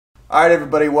All right,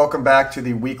 everybody, welcome back to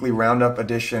the weekly roundup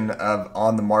edition of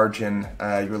On the Margin.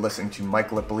 You're listening to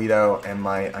Michael Ippolito, and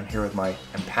I'm here with my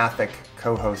empathic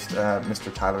co-host,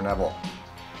 Mr. Tyler Neville.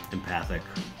 Empathic.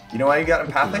 You know why you got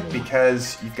empathic?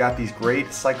 Because you've got these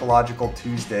great Psychological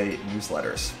Tuesday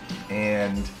newsletters,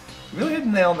 and you really hit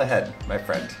the nail on the head, my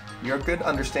friend. You're a good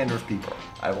understander of people.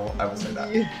 I will say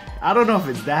that. I don't know if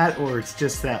it's that or it's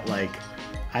just that, like,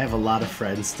 I have a lot of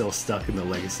friends still stuck in the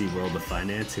legacy world of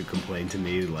finance who complain to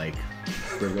me, like,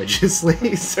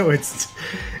 religiously. So it's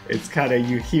kind of,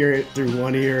 you hear it through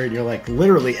one ear and you're like,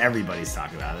 literally everybody's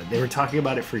talking about it. They were talking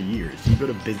about it for years. You go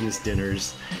to business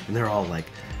dinners and they're all like,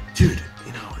 dude,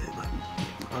 you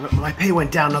know, my pay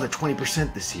went down another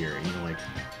 20% this year. And you're like,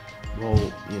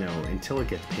 well, you know, until it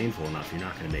gets painful enough, you're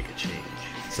not going to make a change.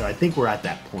 So I think we're at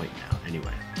that point now.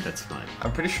 Anyway, that's fine.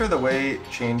 I'm pretty sure the way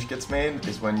change gets made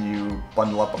is when you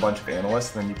bundle up a bunch of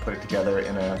analysts and then you put it together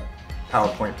in a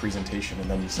PowerPoint presentation and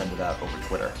then you send it out over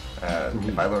Twitter.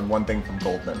 If I learned one thing from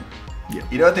Goldman,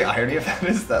 you know what the irony of that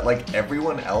is? That like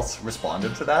everyone else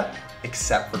responded to that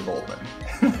except for Goldman.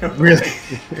 Really?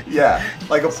 Yeah.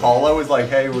 Like Apollo was like,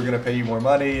 hey, we're going to pay you more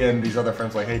money. And these other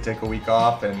firms were like, hey, take a week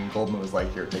off. And Goldman was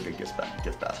like, here, take a gift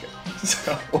basket.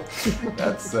 So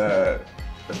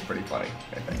that's pretty funny,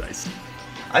 I think. Nice.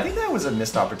 I think that was a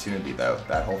missed opportunity, though,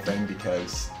 that whole thing,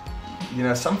 because, you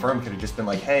know, some firm could have just been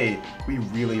like, hey, we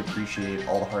really appreciate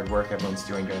all the hard work everyone's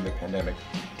doing during the pandemic.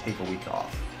 Take a week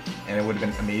off. And it would have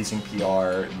been amazing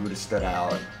PR. You would have stood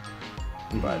out.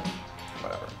 But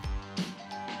whatever.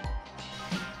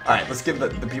 All right, let's give the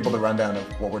people the rundown of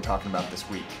what we're talking about this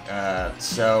week.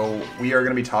 So we are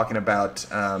going to be talking about,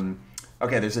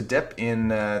 okay, there's a dip in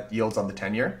yields on the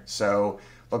 10-year. So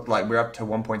looked like we're up to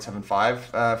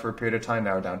 1.75 for a period of time.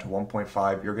 Now we're down to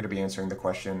 1.5. You're going to be answering the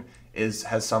question,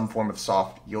 has some form of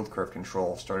soft yield curve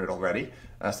control started already?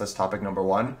 So that's topic number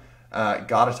one.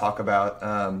 Got to talk about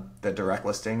the direct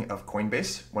listing of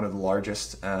Coinbase, one of the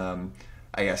largest,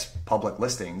 public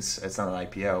listings. It's not an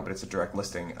IPO, but it's a direct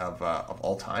listing of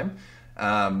all time.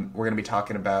 We're going to be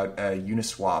talking about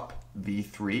Uniswap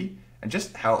V3 and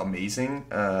just how amazing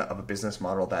of a business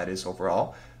model that is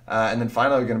overall. And then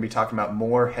finally, we're going to be talking about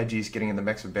more hedgies getting in the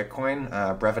mix of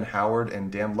Bitcoin. Brevan Howard and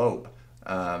Dan Loeb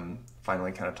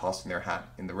finally kind of tossing their hat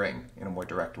in the ring in a more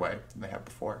direct way than they have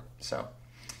before. So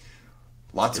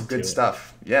lots of good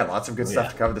stuff. Yeah, lots of good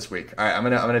stuff to cover this week. All right, I'm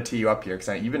gonna tee you up here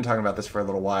because you've been talking about this for a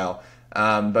little while.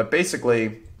 But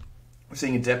basically, we're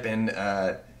seeing a dip in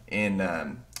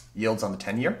yields on the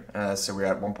 10-year. So we're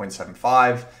at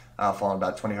 1.75. Falling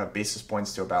about 25 basis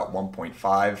points to about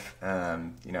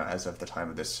 1.5, as of the time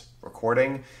of this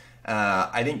recording.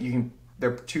 I think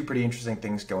there are two pretty interesting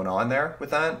things going on there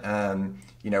with that.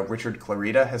 Richard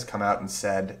Clarida has come out and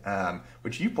said,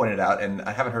 which you pointed out, and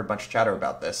I haven't heard much chatter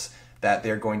about this, that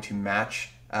they're going to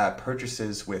match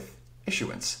purchases with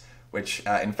issuance, which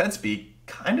in Fed speak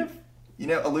kind of,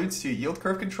 alludes to yield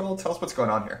curve control. Tell us what's going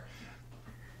on here.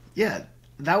 Yeah,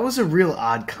 that was a real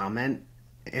odd comment.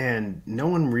 And no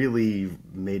one really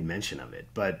made mention of it.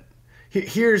 But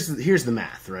here's the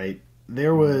math, right?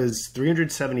 There was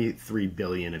 $373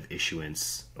 billion of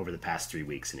issuance over the past 3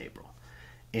 weeks in April.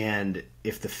 And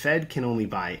if the Fed can only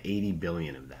buy $80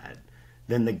 billion of that,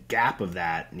 then the gap of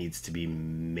that needs to be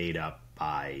made up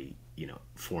by,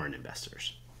 foreign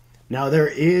investors. Now, there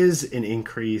is an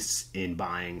increase in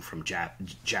buying from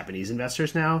Japanese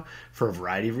investors now for a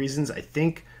variety of reasons. I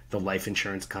think the life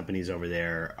insurance companies over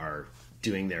there are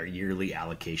doing their yearly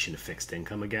allocation of fixed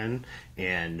income again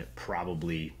and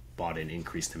probably bought an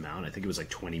increased amount. I think it was like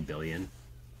 20 billion,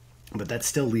 but that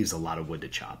still leaves a lot of wood to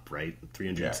chop, right?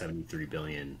 373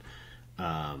 billion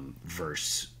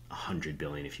versus 100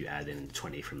 billion if you add in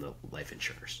 20 from the life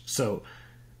insurers. So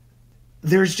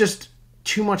there's just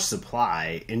too much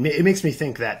supply, and it makes me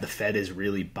think that the Fed is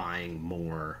really buying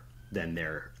more than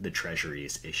the Treasury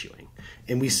is issuing.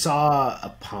 And we saw a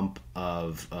pump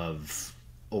of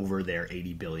over their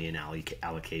 80 billion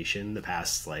allocation the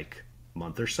past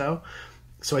month or so.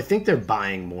 So I think they're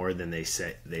buying more than they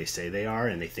say they are,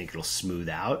 and they think it'll smooth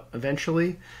out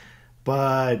eventually.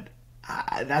 But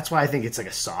that's why I think it's like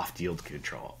a soft yield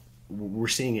control. We're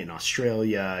seeing it in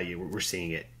Australia. We're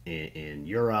seeing it in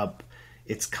Europe.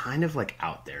 It's kind of like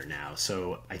out there now.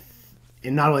 So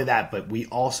and not only that, but we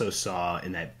also saw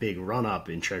in that big run up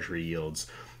in Treasury yields,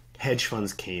 hedge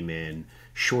funds came in,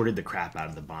 shorted the crap out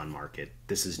of the bond market.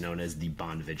 This is known as the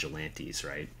bond vigilantes,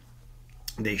 right?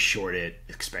 They short it,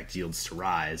 expect yields to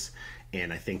rise,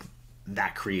 and I think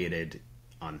that created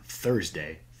on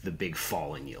Thursday the big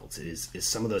fall in yields. Is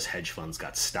some of those hedge funds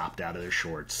got stopped out of their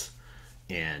shorts,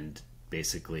 and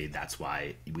basically that's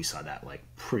why we saw that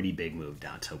pretty big move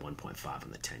down to 1.5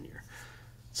 on the 10-year.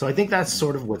 So I think that's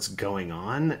sort of what's going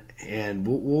on, and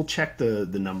we'll check the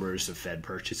numbers of Fed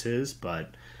purchases,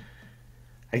 but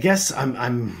I guess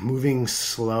I'm moving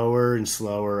slower and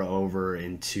slower over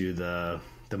into the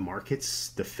markets.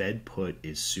 The Fed put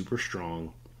is super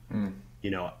strong.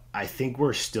 I think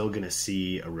we're still going to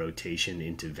see a rotation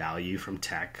into value from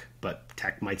tech, but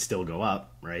tech might still go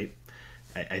up, right?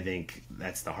 I think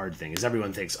that's the hard thing is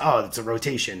everyone thinks, oh, it's a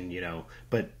rotation,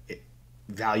 but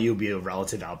value will be a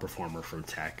relative outperformer from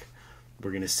tech.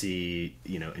 We're going to see,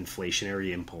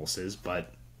 inflationary impulses,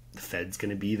 but the Fed's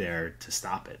going to be there to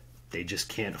stop it. They just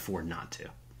can't afford not to.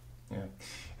 Yeah.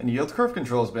 And yield curve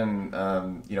control has been,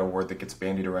 a word that gets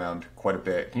bandied around quite a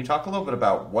bit. Can you talk a little bit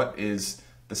about what is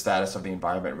the status of the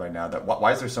environment right now?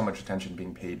 Why is there so much attention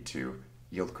being paid to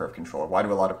yield curve control? Why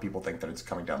do a lot of people think that it's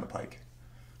coming down the pike?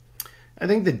 I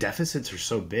think the deficits are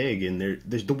so big, and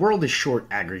the world is short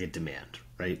aggregate demand,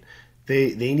 right?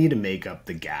 They need to make up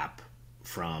the gap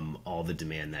from all the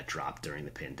demand that dropped during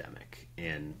the pandemic,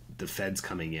 and the Fed's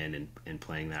coming in and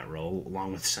playing that role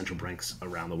along with central banks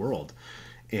around the world.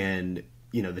 And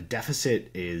the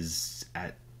deficit is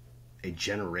at a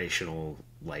generational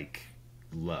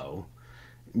low,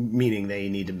 meaning they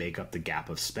need to make up the gap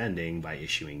of spending by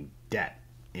issuing debt,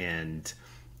 and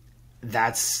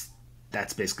that's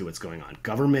basically what's going on.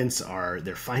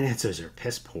 Their finances are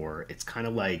piss poor. It's kind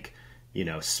of like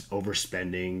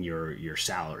overspending your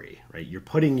salary, right? You're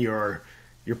putting your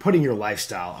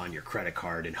lifestyle on your credit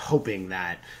card and hoping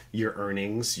that your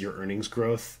earnings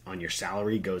growth on your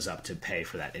salary goes up to pay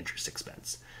for that interest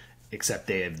expense. Except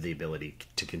they have the ability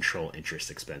to control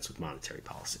interest expense with monetary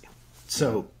policy.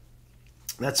 So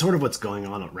that's sort of what's going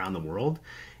on around the world.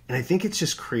 And I think it's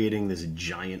just creating this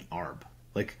giant arb.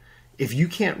 If you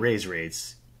can't raise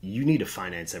rates, you need to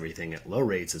finance everything at low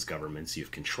rates as governments. You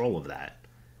have control of that.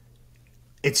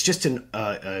 It's just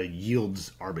a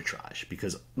yields arbitrage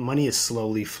because money is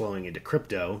slowly flowing into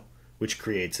crypto, which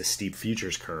creates a steep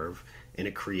futures curve, and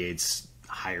it creates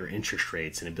higher interest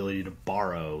rates and ability to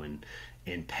borrow and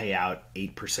pay out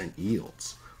 8%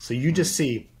 yields. So you just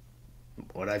see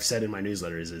what I've said in my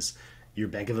newsletters is your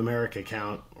Bank of America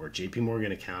account or JP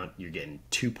Morgan account, you're getting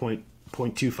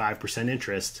 2.25%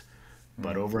 interest,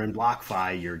 but over in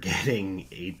BlockFi, you're getting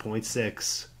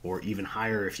 8.6 or even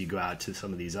higher if you go out to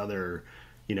some of these other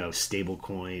stable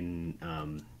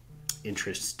coin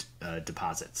interest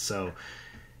deposits. So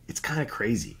it's kind of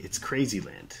crazy. It's crazy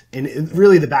land. And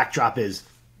really the backdrop is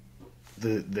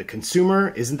the consumer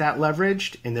isn't that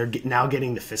leveraged, and they're now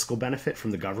getting the fiscal benefit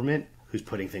from the government who's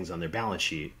putting things on their balance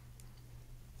sheet.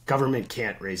 Government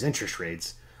can't raise interest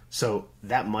rates, so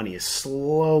that money is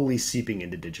slowly seeping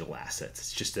into digital assets.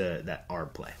 It's just that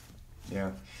arb play.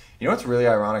 Yeah. What's really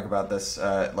ironic about this,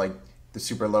 the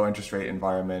super low interest rate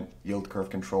environment, yield curve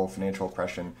control, financial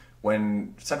oppression,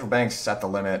 when central banks set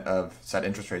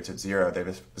interest rates at zero,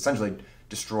 they've essentially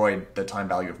destroyed the time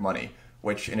value of money,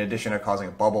 which in addition to causing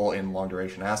a bubble in long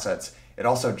duration assets, it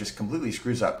also just completely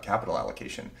screws up capital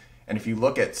allocation. And if you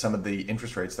look at some of the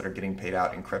interest rates that are getting paid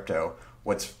out in crypto,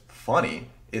 what's funny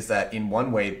is that in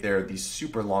one way, they're these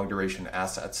super long duration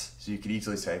assets. So you could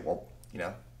easily say, well,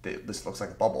 this looks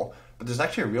like a bubble, but there's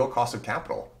actually a real cost of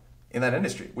capital in that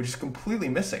industry, which is completely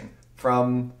missing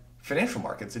from financial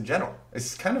markets in general.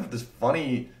 It's kind of this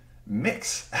funny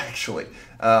mix, actually.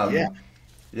 Yeah.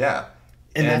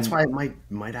 And that's why it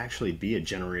might actually be a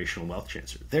generational wealth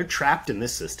transfer. They're trapped in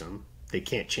this system. They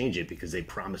can't change it because they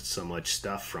promised so much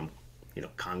stuff from,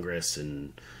 Congress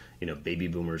and, baby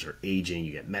boomers are aging.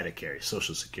 You get Medicare,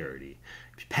 Social Security,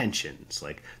 pensions.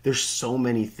 There's so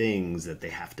many things that they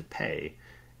have to pay,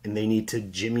 and they need to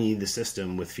jimmy the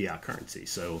system with fiat currency.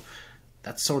 So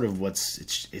that's sort of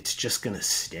it's just going to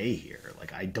stay here.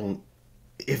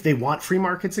 If they want free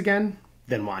markets again,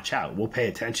 then watch out. We'll pay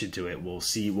attention to it. We'll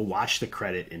watch the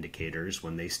credit indicators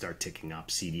when they start ticking up.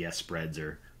 CDS spreads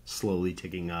are slowly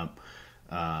ticking up.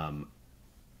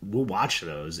 We'll watch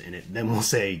those, and then we'll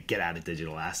say get out of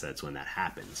digital assets when that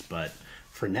happens. But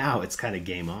for now, it's kind of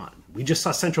game on. We just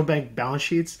saw central bank balance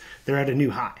sheets. They're at a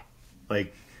new high. Let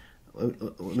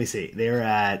me see. They're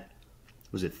at,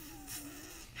 was it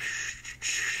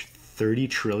 $30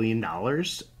 trillion?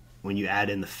 When you add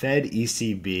in the Fed,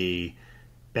 ECB,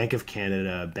 Bank of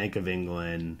Canada, Bank of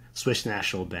England, Swiss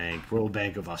National Bank, Royal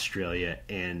Bank of Australia,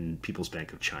 and People's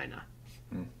Bank of China.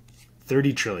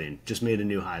 30 trillion just made a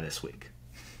new high this week.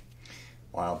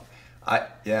 Wow.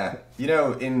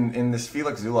 In this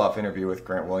Felix Zulauf interview with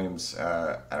Grant Williams,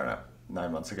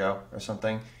 9 months ago or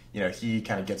something, he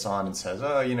kind of gets on and says,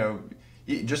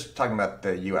 just talking about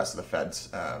the U.S., the Fed's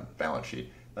balance sheet,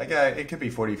 it could be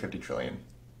 40, 50 trillion.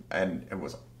 And it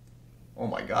was, oh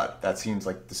my God, that seems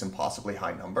like this impossibly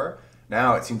high number.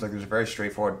 Now it seems like there's a very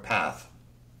straightforward path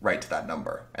right to that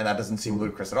number. And that doesn't seem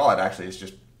ludicrous at all. It actually is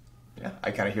just, yeah, I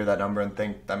kind of hear that number and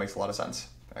think that makes a lot of sense,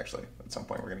 actually. At some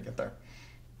point we're going to get there.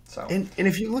 So. And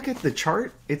if you look at the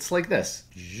chart, it's like this.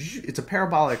 It's a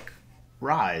parabolic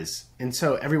rise. And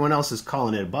so everyone else is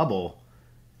calling it a bubble,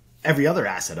 every other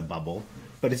asset a bubble,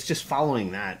 but it's just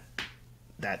following that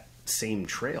same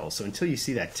trail. So until you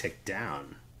see that tick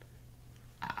down,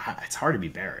 it's hard to be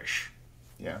bearish.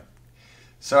 Yeah.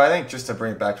 So I think just to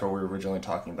bring it back to what we were originally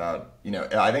talking about,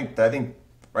 I think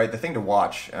right, the thing to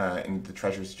watch in the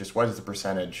Treasury is just what is the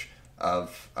percentage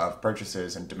of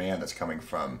purchases and demand that's coming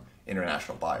from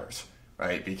international buyers,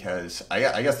 right? Because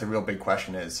I guess the real big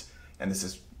question is, and this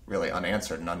is really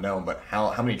unanswered and unknown, but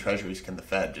how many treasuries can the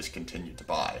Fed just continue to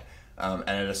buy? And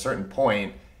at a certain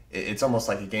point, it's almost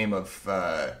like a game of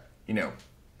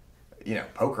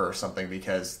poker or something,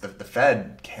 because the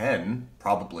Fed can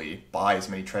probably buy as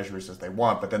many treasuries as they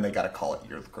want, but then they got to call it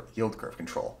yield curve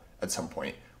control at some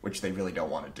point, which they really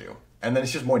don't want to do. And then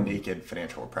it's just more naked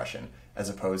financial repression as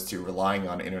opposed to relying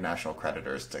on international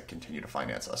creditors to continue to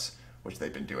finance us, which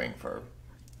they've been doing for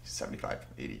 75,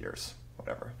 80 years,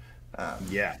 whatever.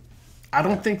 Yeah. I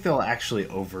don't think they'll actually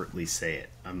overtly say it,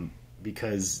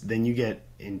 because then you get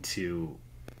into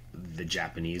the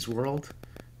Japanese world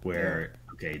where,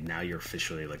 okay, now you're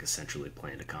officially like a centrally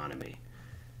planned economy.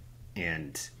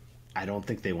 And I don't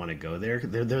think they want to go there.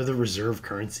 They're the reserve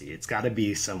currency. It's got to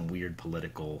be some weird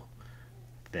political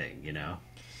thing,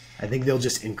 I think they'll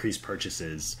just increase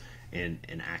purchases and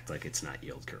act like it's not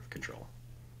yield curve control.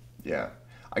 Yeah.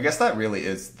 I guess that really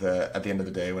is at the end of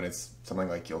the day, when it's something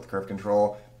like yield curve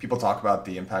control, people talk about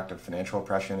the impact of financial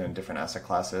oppression in different asset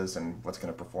classes and what's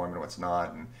going to perform and what's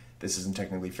not. And this isn't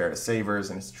technically fair to savers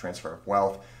and it's a transfer of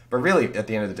wealth. But really, at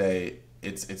the end of the day,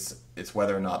 it's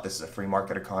whether or not this is a free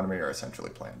market economy or a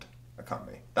centrally planned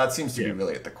economy. That seems to be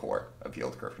really at the core of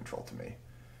yield curve control to me.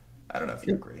 I don't know if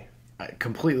you agree. I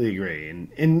completely agree.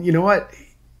 And you know what?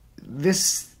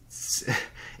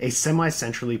 A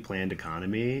semi-centrally planned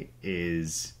economy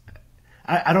is...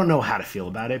 I don't know how to feel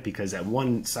about it, because at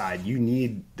one side you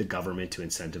need the government to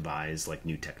incentivize like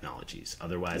new technologies.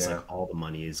 Otherwise, like all the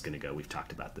money is going to go. We've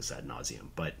talked about this ad nauseum,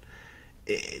 but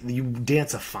you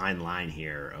dance a fine line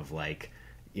here of like,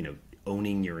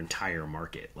 owning your entire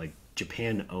market. Like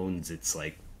Japan owns its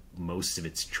like most of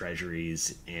its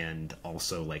treasuries and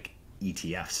also like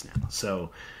ETFs now. So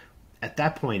at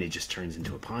that point, it just turns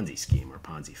into a Ponzi scheme or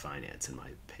Ponzi finance, in my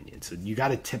opinion. So you got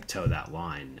to tiptoe that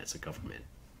line as a government.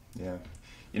 Yeah.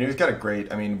 He's got a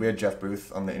great, we had Jeff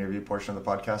Booth on the interview portion of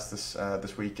the podcast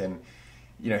this week, and,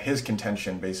 his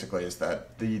contention basically is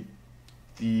that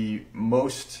the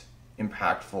most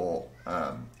impactful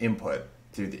input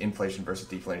to the inflation versus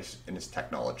deflation is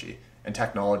technology. And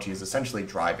technology is essentially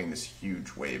driving this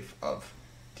huge wave of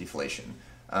deflation.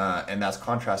 And that's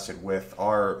contrasted with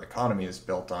our economy is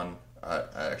built on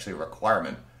actually a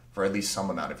requirement for at least some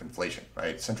amount of inflation,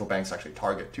 right? Central banks actually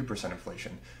target 2%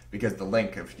 inflation because the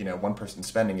link of, one person's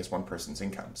spending is one person's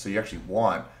income. So you actually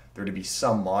want there to be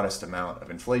some modest amount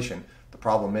of inflation. The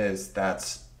problem is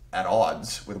that's at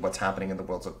odds with what's happening in the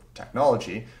world of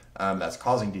technology that's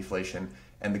causing deflation,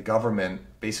 and the government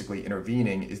basically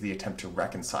intervening is the attempt to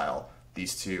reconcile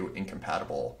these two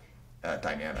incompatible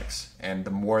dynamics. And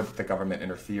the more that the government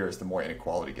interferes, the more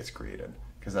inequality gets created.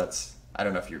 Because that's, I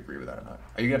don't know if you agree with that or not.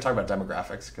 Are you going to talk about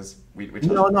demographics? Because we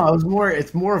no,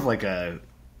 it's more of like a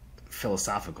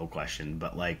philosophical question,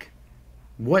 but like,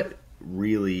 what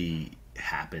really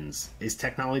happens? Is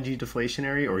technology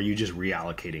deflationary, or are you just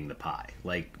reallocating the pie?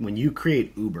 Like when you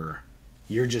create Uber,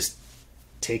 you're just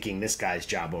taking this guy's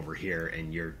job over here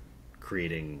and you're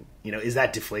creating, is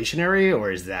that deflationary,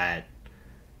 or is that,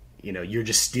 you're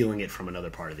just stealing it from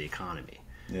another part of the economy?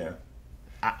 Yeah.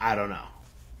 I don't know.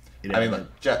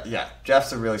 Look,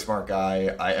 Jeff's a really smart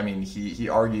guy. He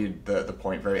argued the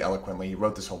point very eloquently. He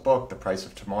wrote this whole book, The Price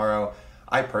of Tomorrow.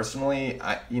 I personally,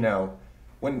 I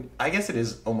guess it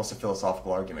is almost a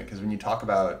philosophical argument, because when you talk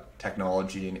about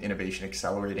technology and innovation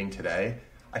accelerating today,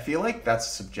 I feel like that's a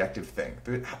subjective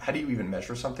thing. How do you even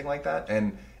measure something like that?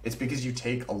 And it's because you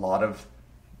take a lot of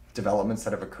developments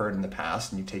that have occurred in the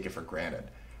past and you take it for granted,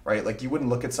 right? Like you wouldn't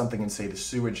look at something and say the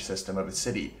sewage system of a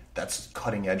city, that's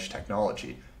cutting edge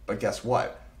technology. But guess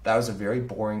what? That was a very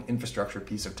boring infrastructure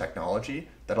piece of technology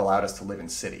that allowed us to live in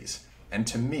cities. And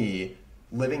to me,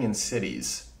 living in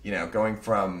cities, going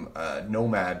from a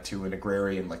nomad to an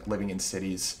agrarian, like living in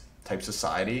cities type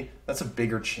society, that's a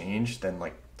bigger change than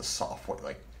like the software,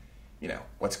 like,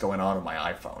 what's going on my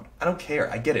iPhone. I don't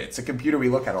care. I get it. It's a computer we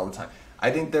look at all the time.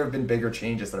 I think there have been bigger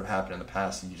changes that have happened in the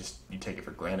past, and you take it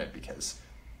for granted because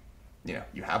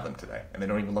you have them today, and they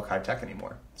don't even look high tech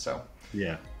anymore. So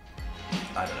yeah,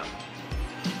 I don't know.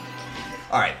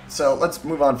 All right, so let's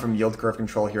move on from yield curve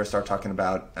control here. Start talking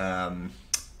about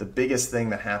the biggest thing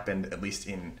that happened, at least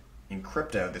in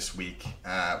crypto this week,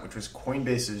 which was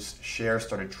Coinbase's shares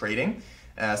started trading.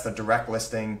 As the direct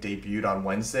listing debuted on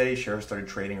Wednesday, shares started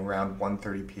trading around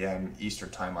 1:30 p.m. Eastern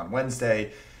time on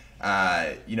Wednesday.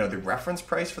 The reference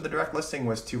price for the direct listing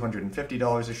was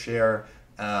 $250 a share.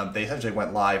 They essentially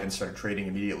went live and started trading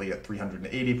immediately at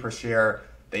 $380 per share.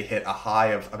 They hit a high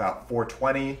of about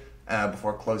 $420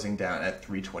 before closing down at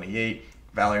 $328,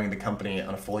 valuing the company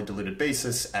on a fully diluted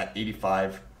basis at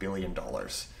 $85 billion,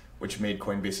 which made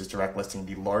Coinbase's direct listing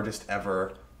the largest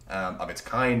ever of its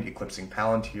kind, eclipsing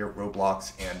Palantir,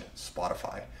 Roblox, and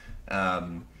Spotify.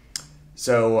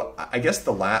 So I guess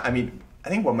I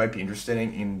think what might be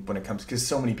interesting when it comes, because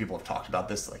so many people have talked about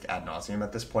this like ad nauseum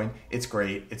at this point. It's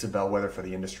great. It's a bellwether for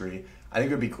the industry. I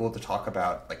think it would be cool to talk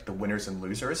about like the winners and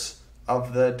losers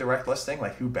of the direct listing,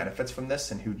 like who benefits from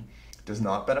this and who does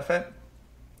not benefit.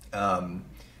 One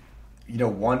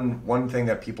thing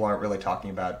that people aren't really talking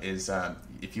about is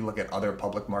if you look at other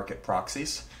public market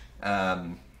proxies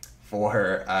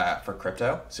for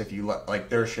crypto. So if you look, like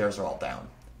their shares are all down,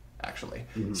 actually.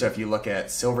 Mm-hmm. So if you look at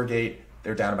Silvergate,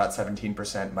 they're down about 17%,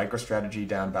 MicroStrategy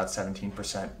down about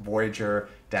 17%, Voyager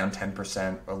down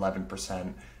 10%,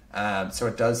 11%. So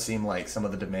it does seem like some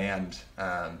of the demand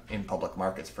in public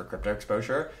markets for crypto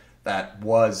exposure that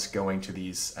was going to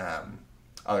these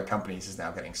other companies is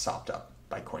now getting sopped up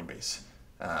by Coinbase.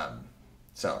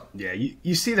 Yeah,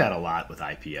 you see that a lot with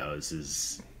IPOs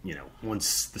is,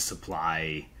 once the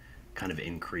supply kind of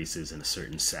increases in a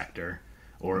certain sector,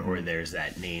 or there's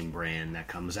that name brand that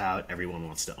comes out, everyone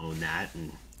wants to own that,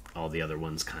 and all the other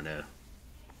ones kind of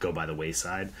go by the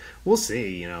wayside. We'll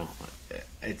see.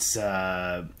 It's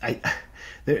I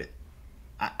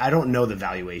don't know the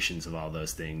valuations of all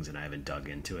those things, and I haven't dug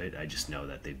into it. I just know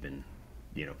that they've been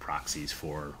proxies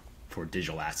for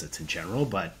digital assets in general,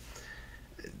 but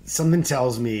something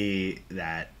tells me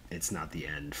that it's not the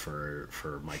end for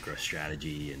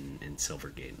MicroStrategy and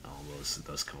Silvergate and all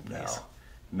those companies.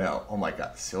 No, oh my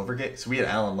God, Silvergate. So we had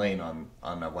Alan Lane on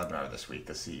a webinar this week,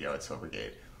 the CEO at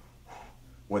Silvergate.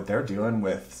 What they're doing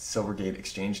with Silvergate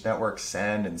Exchange Network,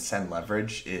 Send, and Send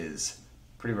Leverage is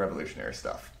pretty revolutionary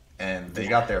stuff. And they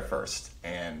got there first,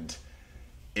 and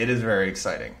it is very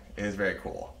exciting. It is very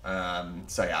cool.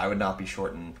 So yeah, I would not be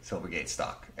shorting Silvergate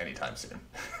stock anytime soon.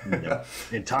 Yep.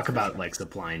 And talk about like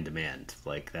supply and demand.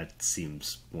 Like that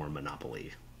seems more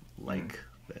monopoly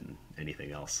than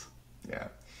anything else. Yeah.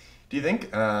 Do you think,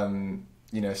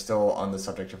 still on the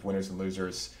subject of winners and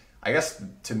losers, I guess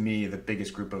to me, the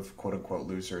biggest group of quote unquote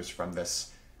losers from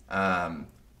this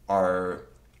are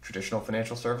traditional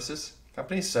financial services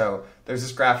companies. So there's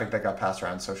this graphic that got passed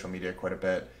around social media quite a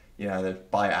bit, that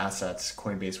by assets,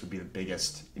 Coinbase would be the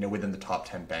biggest, within the top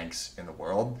 10 banks in the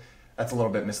world. That's a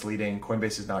little bit misleading.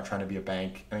 Coinbase is not trying to be a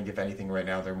bank. I think if anything right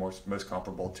now, they're most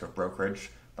comparable to a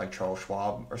brokerage like Charles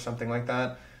Schwab or something like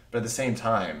that. But at the same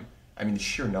time, the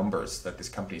sheer numbers that this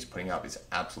company is putting up is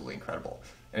absolutely incredible.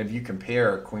 And if you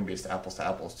compare Coinbase to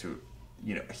apples to,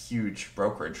 a huge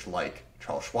brokerage like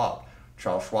Charles Schwab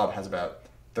has about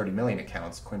 30 million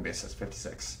accounts. Coinbase has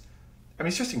 56.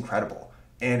 It's just incredible.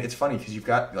 And it's funny because you've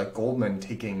got like Goldman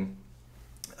taking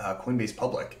Coinbase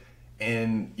public,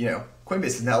 and Coinbase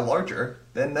is now larger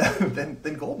than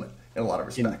Goldman in a lot of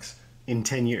respects. In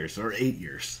 10 years or 8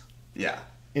 years. Yeah.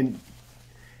 And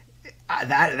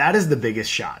that is the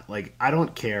biggest shot. Like, I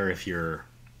don't care if you're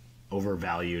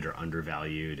overvalued or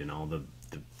undervalued, and all the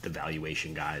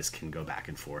valuation guys can go back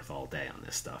and forth all day on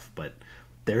this stuff. But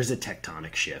there's a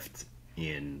tectonic shift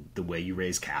in the way you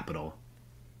raise capital,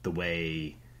 the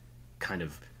way kind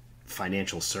of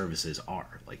financial services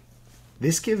are. Like,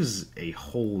 this gives a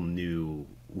whole new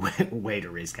way to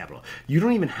raise capital. You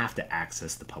don't even have to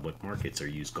access the public markets or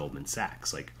use Goldman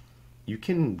Sachs. Like, you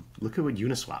can look at what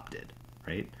Uniswap did.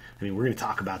 Right? We're going to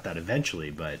talk about that eventually,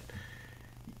 but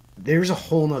there's a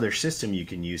whole nother system you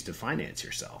can use to finance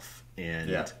yourself.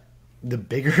 And the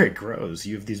bigger it grows,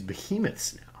 you have these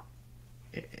behemoths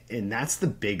now. And that's the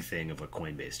big thing of what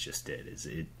Coinbase just did, is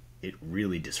it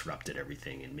really disrupted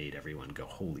everything and made everyone go,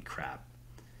 holy crap.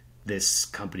 This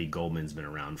company, Goldman's been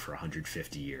around for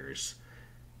 150 years,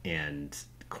 and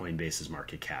Coinbase's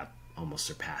market cap almost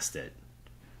surpassed it.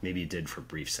 Maybe it did for a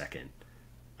brief second.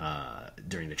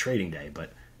 During the trading day,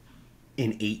 but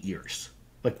in 8 years.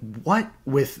 Like, what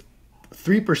with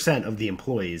 3% of the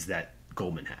employees that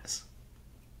Goldman has?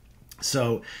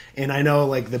 So, and I know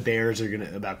like the bears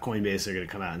about Coinbase are gonna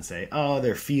come out and say, oh,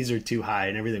 their fees are too high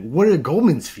and everything. What are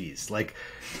Goldman's fees? Like,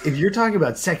 if you're talking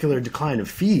about secular decline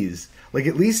of fees, Like,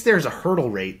 at least there's a hurdle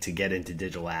rate to get into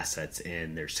digital assets,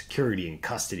 and there's security and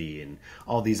custody and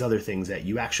all these other things that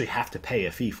you actually have to pay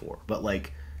a fee for. But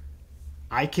like,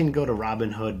 I can go to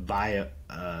Robinhood, buy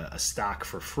a stock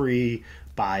for free,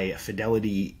 buy a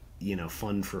Fidelity,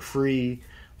 fund for free.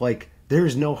 Like,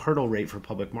 there's no hurdle rate for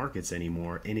public markets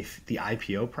anymore. And if the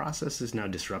IPO process is now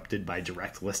disrupted by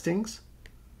direct listings,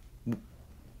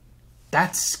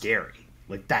 that's scary.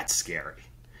 Like, that's scary.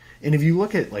 And if you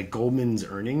look at like Goldman's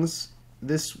earnings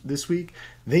this week,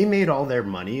 they made all their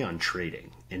money on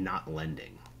trading and not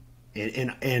lending,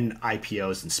 and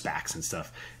IPOs and SPACs and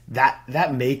stuff.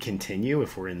 That may continue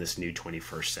if we're in this new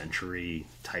 21st century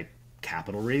type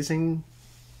capital raising,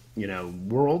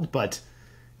 world. But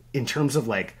in terms of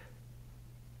like,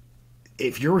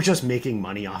 if you're just making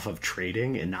money off of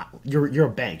trading and not, you're a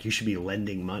bank, you should be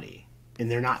lending money,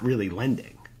 and they're not really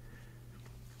lending.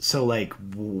 So like,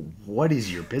 what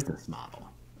is your business model?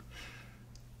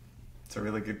 It's a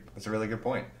really good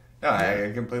point. No,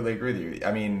 I completely agree with you.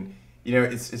 I mean,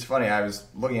 it's funny. I was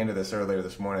looking into this earlier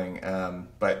this morning,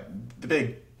 but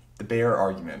the bear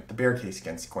argument, the bear case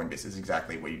against Coinbase is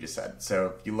exactly what you just said.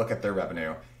 So if you look at their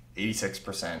revenue,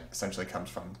 86% essentially comes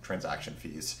from transaction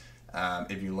fees.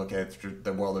 If you look at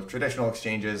the world of traditional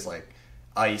exchanges like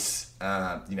ICE,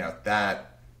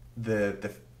 that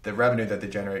the revenue that they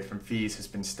generate from fees has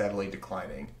been steadily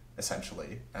declining,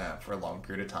 essentially, for a long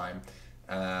period of time.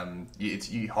 It's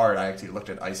hard. I actually looked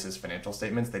at ICE's financial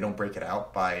statements. They don't break it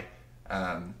out by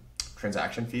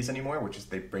transaction fees anymore, which is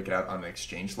they break it out on an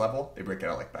exchange level. They break it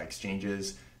out like by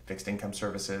exchanges, fixed income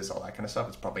services, all that kind of stuff.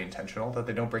 It's probably intentional that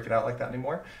they don't break it out like that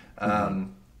anymore.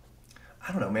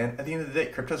 I don't know, man. At the end of the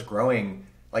day, crypto's growing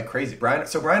like crazy. Brian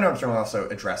Armstrong also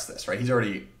addressed this, right? They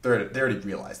already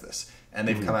realized this. And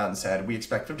they've come out and said, we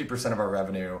expect 50% of our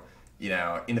revenue,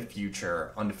 in the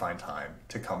future, undefined time,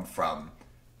 to come from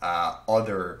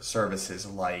other services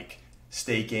like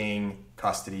staking,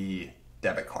 custody,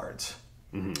 debit cards.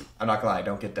 I'm not gonna lie, I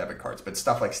don't get debit cards, but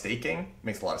stuff like staking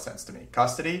makes a lot of sense to me.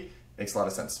 Custody makes a lot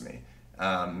of sense to me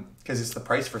because it's the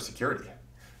price for security,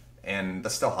 and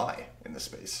that's still high in this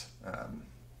space.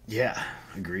 Yeah,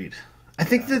 agreed. I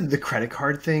think the credit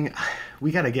card thing,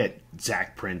 we got to get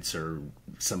Zach Prince or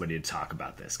somebody to talk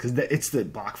about this, because it's the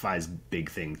BlockFi's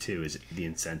big thing too, is the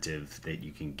incentive that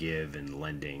you can give and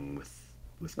lending with.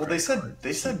 Well, they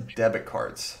said debit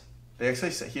cards. He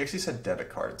actually said debit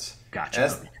cards. Gotcha.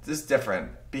 And this is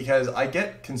different because I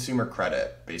get consumer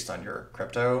credit based on your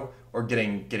crypto or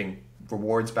getting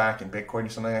rewards back in Bitcoin or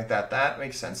something like that. That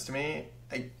makes sense to me.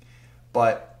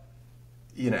 But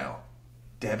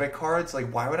debit cards,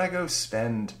 like, why do I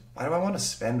want to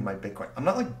spend my Bitcoin? I'm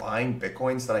not like buying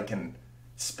Bitcoins that I can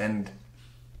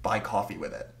buy coffee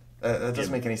with it. That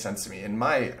doesn't make any sense to me.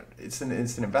 It's an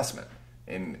investment.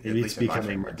 It's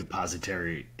becoming a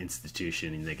depository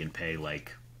institution, and they can pay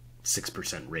like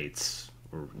 6% rates,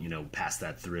 or pass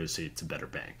that through, so it's a better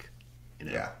bank.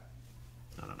 Yeah,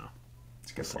 I don't know.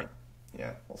 It's a good point.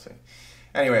 Yeah, we'll see.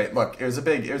 Anyway, look, it was a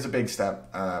big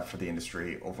step for the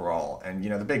industry overall, and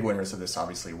the big winners of this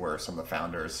obviously were some of the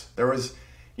founders. There was,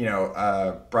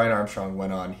 Brian Armstrong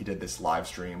went on. He did this live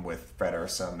stream with Fred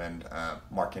Ursum and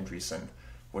Mark Andreessen,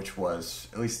 which was,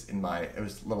 at least it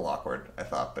was a little awkward, I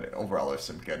thought, but overall there was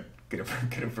some good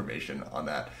information on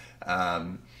that.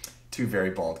 Two very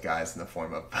bald guys in the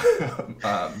form of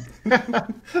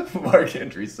Mark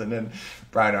Andreessen and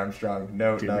Brian Armstrong.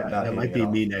 That might be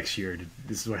me next year.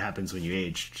 This is what happens when you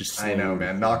age. Just slowly. I know,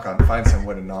 man. Find some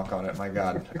wood and knock on it. My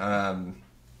God.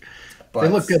 But they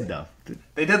look good, though.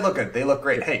 They did look good. They look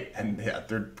great. Hey, and yeah,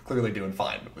 they're clearly doing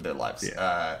fine with their lives.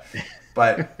 Yeah.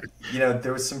 But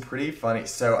there was some pretty funny.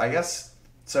 So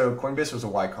Coinbase was a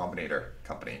Y Combinator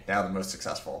company, now the most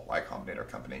successful Y Combinator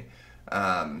company,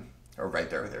 or right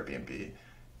there with Airbnb.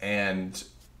 And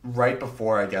right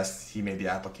before, I guess, he made the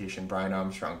application, Brian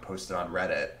Armstrong posted on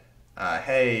Reddit,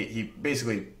 he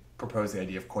basically proposed the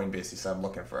idea of Coinbase. He said, I'm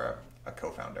looking for a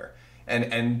co-founder.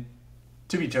 And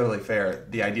to be totally fair,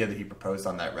 the idea that he proposed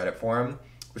on that Reddit forum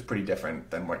was pretty different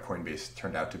than what Coinbase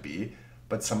turned out to be.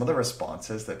 But some of the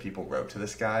responses that people wrote to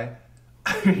this guy,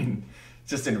 I mean,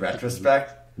 just in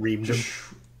retrospect, just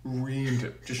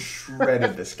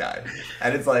shredded this guy.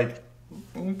 And it's like,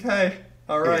 okay,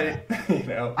 all right.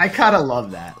 Yeah. I kind of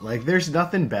love that. Like, there's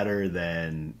nothing better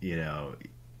than,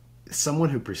 someone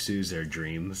who pursues their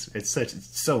dreams. It's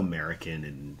so American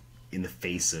and in the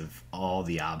face of all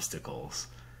the obstacles.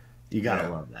 You gotta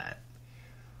love that.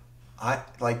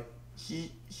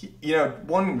 He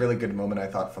one really good moment I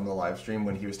thought from the live stream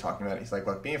when he was talking about it, he's like,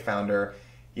 look, being a founder,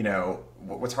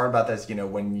 what's hard about this,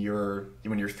 when you're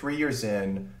 3 years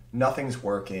in, nothing's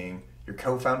working, your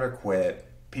co-founder quit,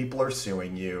 people are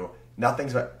suing you,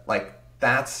 nothing's like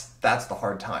that's the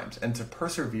hard times, and to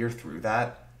persevere through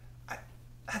that,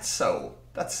 that's so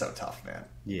tough, man.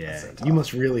 Yeah, so tough. You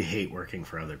must really hate working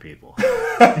for other people.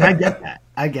 And I get that.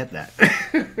 I get that.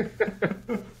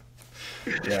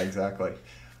 Yeah, exactly.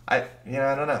 I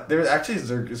don't know.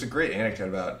 There's a great anecdote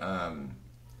about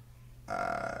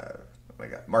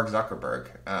Mark Zuckerberg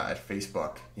at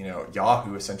Facebook.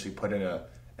 Yahoo essentially put in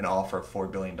an offer of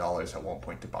 $4 billion at one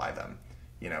point to buy them,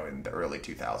 in the early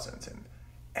 2000s, and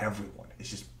everyone is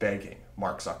just begging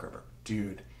Mark Zuckerberg,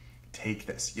 dude, take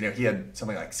this. He had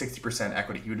something like 60%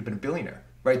 equity. He would have been a billionaire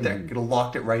right there. Could have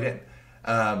locked it right in.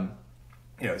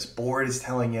 His board is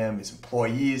telling him, his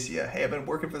employees, hey, I've been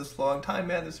working for this for a long time,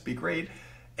 man. This would be great.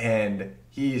 And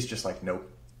he's just like, nope,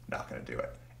 not going to do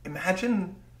it.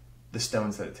 Imagine the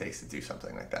stones that it takes to do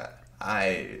something like that.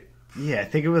 I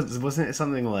think wasn't it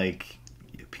something like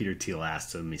Peter Thiel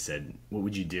asked him, he said, what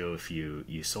would you do if you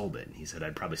sold it? And he said,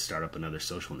 I'd probably start up another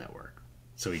social network.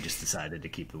 So he just decided to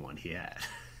keep the one he had.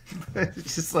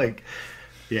 It's just like,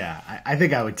 I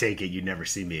think I would take it. You'd never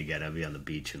see me again. I'd be on the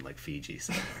beach in like Fiji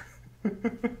somewhere.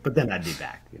 But then I'd be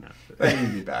back, Then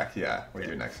you'd be back, with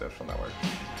your next social network.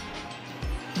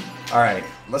 All right,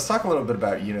 let's talk a little bit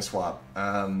about Uniswap,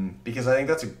 because I think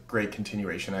that's a great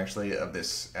continuation, actually, of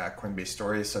this Coinbase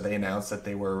story. So they announced that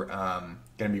they were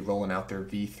going to be rolling out their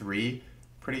V3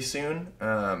 pretty soon,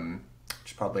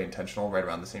 which is probably intentional, right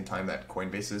around the same time that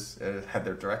Coinbase had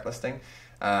their direct listing.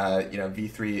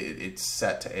 V3, it's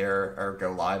set to air or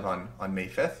go live on May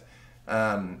 5th.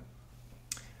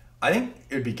 I think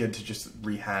it would be good to just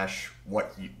rehash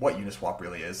what Uniswap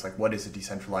really is. Like, what is a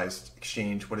decentralized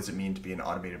exchange? What does it mean to be an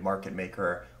automated market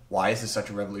maker? Why is this such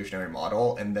a revolutionary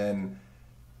model? And then,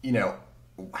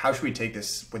 how should we take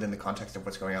this within the context of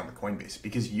what's going on with Coinbase?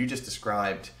 Because you just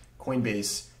described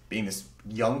Coinbase being this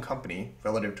young company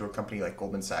relative to a company like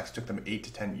Goldman Sachs. It took them 8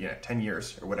 to 10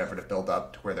 years or whatever to build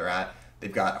up to where they're at.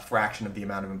 They've got a fraction of the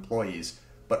amount of employees,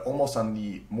 but almost on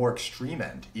the more extreme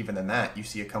end, even than that, you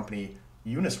see a company,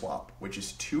 Uniswap, which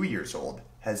is 2 years old,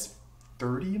 has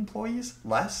 30 employees,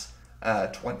 less,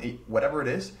 20, whatever it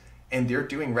is, and they're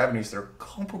doing revenues that are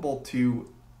comparable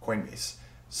to Coinbase.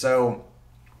 So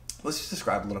let's just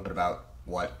describe a little bit about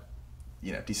what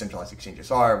decentralized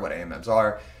exchanges are, what AMMs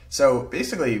are. So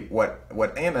basically what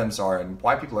AMMs are and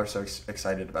why people are so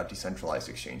excited about decentralized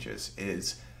exchanges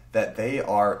is that they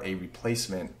are a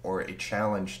replacement or a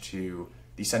challenge to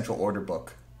the central order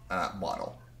book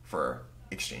model for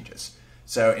exchanges.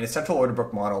 So in a central order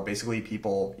book model, basically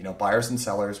people, buyers and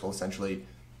sellers will essentially,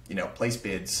 place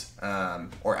bids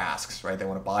or asks, right? They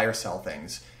want to buy or sell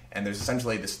things. And there's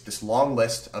essentially this long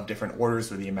list of different orders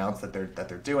with the amounts that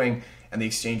they're doing, and the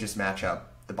exchanges match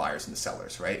up the buyers and the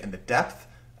sellers, right? And the depth,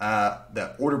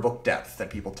 the order book depth that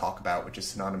people talk about, which is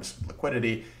synonymous with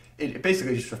liquidity, it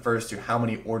basically just refers to how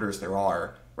many orders there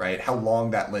are, right? How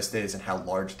long that list is and how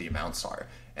large the amounts are.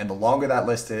 And the longer that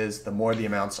list is, the more the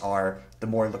amounts are, the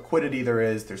more liquidity there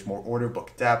is, there's more order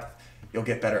book depth, you'll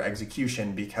get better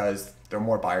execution because there are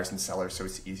more buyers and sellers, so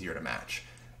it's easier to match.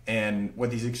 And what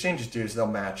these exchanges do is they'll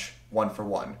match one for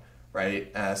one,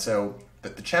 right? So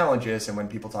the challenge is, and when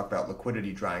people talk about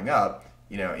liquidity drying up,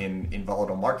 in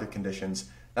volatile market conditions,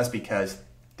 that's because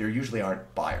there usually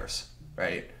aren't buyers,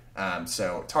 right?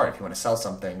 So it's hard. If you want to sell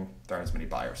something, there aren't as many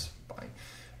buyers buying.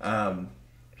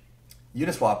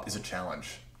 Uniswap is a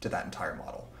challenge to that entire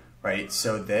model, right?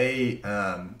 So they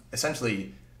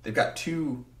essentially, they've got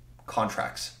two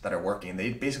contracts that are working.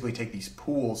 They basically take these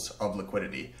pools of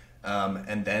liquidity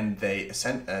and then they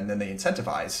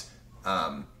incentivize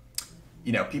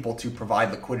people to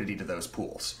provide liquidity to those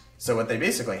pools. So what they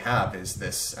basically have is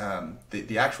this,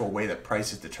 the actual way that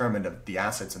price is determined of the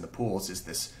assets in the pools is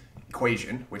this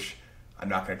equation, which I'm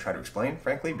not going to try to explain,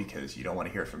 frankly, because you don't want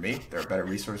to hear it from me. There are better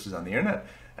resources on the internet.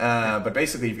 But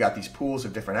basically, you've got these pools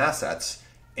of different assets,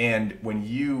 and when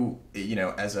you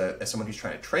as someone who's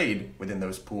trying to trade within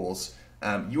those pools,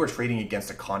 you are trading against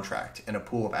a contract and a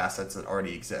pool of assets that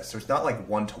already exists. So it's not like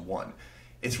one-to-one.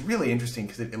 It's really interesting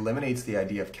because it eliminates the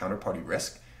idea of counterparty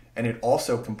risk, and it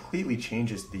also completely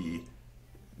changes the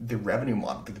revenue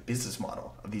model, the business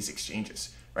model of these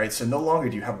exchanges, right? So no longer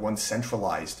do you have one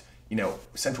centralized,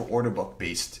 central order book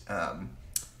based,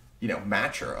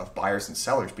 matcher of buyers and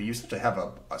sellers, but you essentially have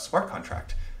a smart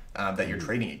contract that you're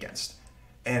trading against.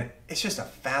 And it's just a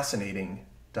fascinating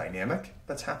dynamic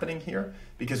that's happening here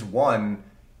because one,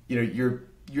 you're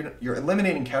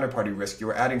eliminating counterparty risk,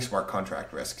 you're adding smart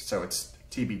contract risk, so it's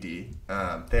TBD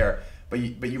there, but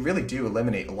you really do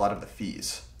eliminate a lot of the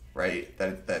fees, right?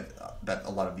 That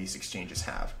a lot of these exchanges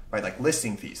have, right? Like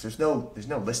listing fees. There's no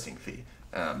listing fee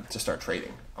to start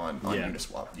trading on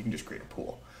Uniswap. You can just create a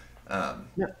pool.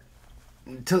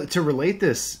 to relate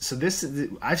this, so this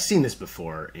I've seen this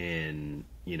before in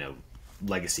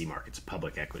legacy markets,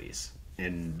 public equities,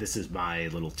 and this is my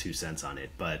little 2 cents on it.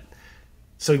 But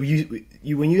so you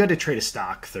when you had to trade a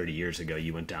stock 30 years ago,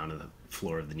 you went down to the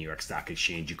floor of the New York Stock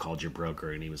Exchange, you called your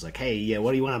broker, and he was like, "Hey, yeah,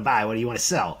 what do you want to buy? What do you want to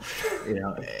sell?"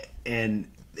 And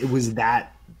it was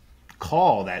that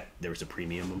call that there was a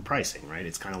premium in pricing, right?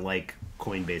 It's kind of like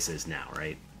Coinbase is now,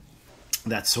 right?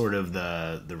 That's sort of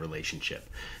the relationship.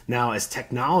 Now, as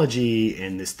technology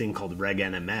and this thing called Reg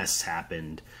NMS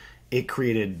happened, it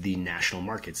created the national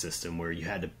market system where you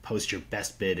had to post your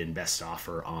best bid and best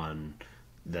offer on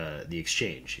the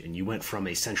exchange. And you went from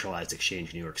a centralized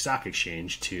exchange, New York Stock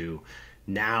Exchange, to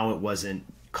now it wasn't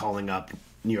calling up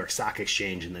New York Stock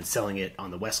Exchange and then selling it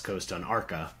on the West Coast on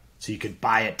Arca. So you could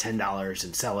buy at $10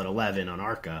 and sell at 11 on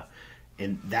Arca.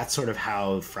 And that's sort of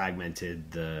how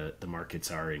fragmented the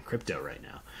markets are in crypto right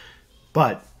now.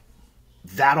 But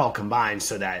that all combined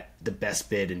so that the best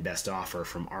bid and best offer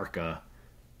from Arca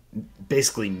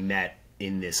basically met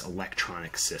in this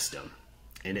electronic system.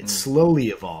 And it slowly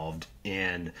evolved.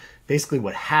 And basically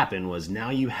what happened was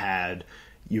now you had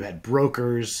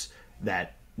brokers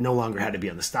that no longer had to be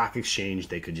on the stock exchange.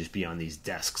 They could just be on these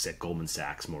desks at Goldman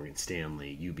Sachs, Morgan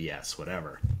Stanley, UBS,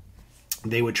 whatever.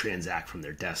 They would transact from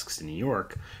their desks in New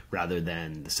York rather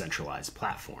than the centralized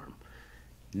platform.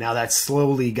 Now that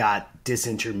slowly got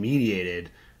disintermediated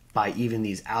by even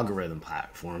these algorithm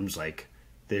platforms. Like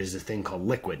there's a thing called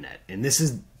LiquidNet, and this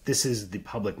is the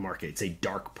public market. It's a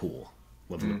dark pool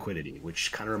of liquidity,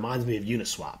 which kind of reminds me of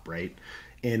Uniswap, right?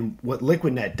 And what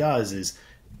LiquidNet does is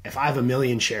if I have 1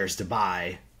 million shares to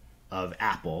buy of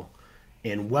Apple,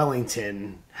 and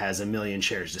Wellington has 1 million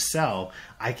shares to sell,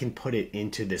 I can put it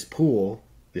into this pool,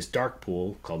 this dark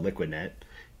pool called LiquidNet,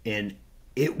 and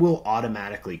it will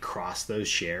automatically cross those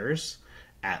shares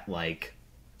at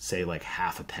say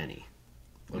half a penny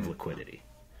of liquidity.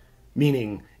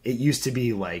 Meaning it used to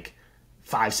be like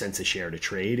 5 cents a share to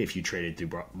trade if you traded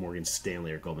through Morgan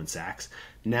Stanley or Goldman Sachs.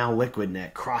 Now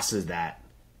LiquidNet crosses that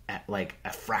at like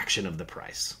a fraction of the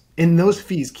price. And those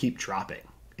fees keep dropping.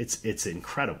 It's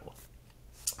incredible.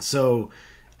 So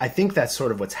I think that's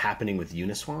sort of what's happening with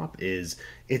Uniswap is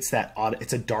it's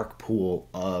a dark pool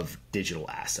of digital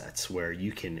assets where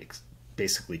you can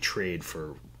basically trade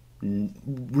for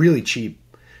really cheap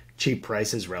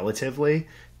prices relatively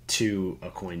to a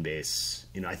Coinbase.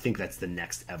 I think that's the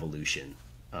next evolution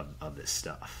of this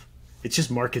stuff. It's just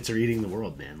markets are eating the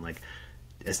world, man. Like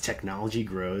as technology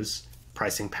grows,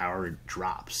 pricing power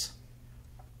drops.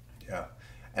 Yeah.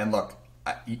 And look,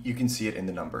 you can see it in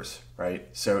the numbers, right?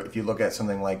 So if you look at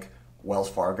something like Wells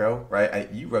Fargo,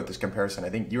 right? You wrote this comparison. I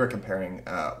think you were comparing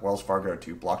Wells Fargo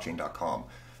to blockchain.com.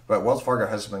 But Wells Fargo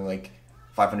has something like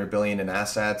 500 billion in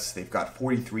assets. They've got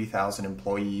 43,000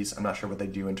 employees. I'm not sure what they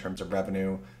do in terms of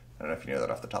revenue. I don't know if you know that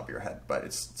off the top of your head, but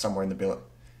it's somewhere in the billion.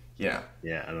 Yeah.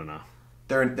 Yeah, I don't know.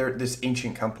 They're this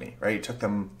ancient company, right?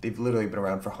 They've literally been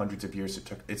around for hundreds of years.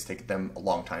 It's taken them a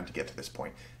long time to get to this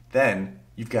point. Then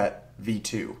you've got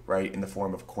V2, right, in the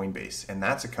form of Coinbase. And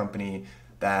that's a company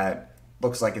that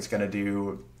looks like it's going to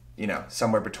do,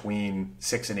 somewhere between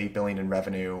 6 and 8 billion in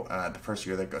revenue the first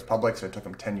year that it goes public. So it took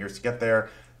them 10 years to get there.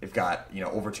 They've got,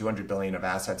 over 200 billion of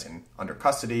assets under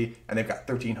custody, and they've got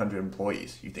 1,300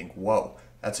 employees. You think, whoa,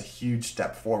 that's a huge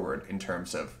step forward in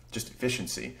terms of just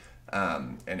efficiency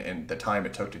and the time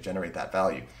it took to generate that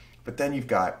value. But then you've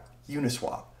got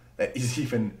Uniswap that is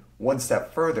even one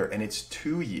step further, and it's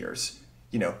 2 years,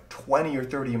 20 or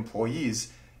 30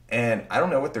 employees, and I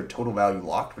don't know what their total value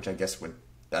locked, which I guess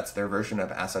that's their version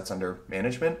of assets under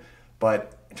management.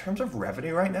 But in terms of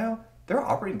revenue right now,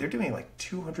 they're doing like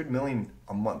 200 million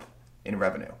a month in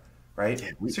revenue, right?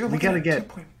 Yeah, so we got to get.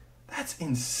 That's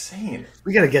insane.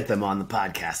 We got to get them on the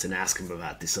podcast and ask them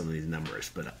about some of these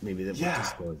numbers, but maybe they won't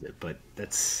disclose it. But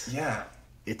it's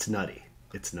nutty.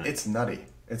 It's nutty. It's nutty.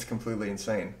 It's completely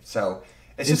insane. So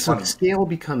it's and just so funny. Scale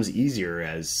becomes easier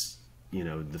as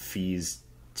the fees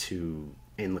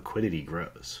and liquidity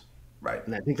grows. Right.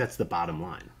 And I think that's the bottom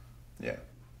line. Yeah,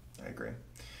 I agree.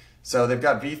 So they've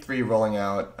got V3 rolling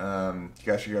out. You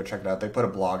guys should go check it out. They put a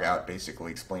blog out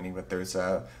basically explaining that there's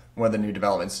one of the new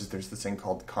developments is there's this thing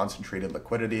called concentrated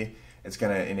liquidity. It's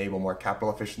going to enable more capital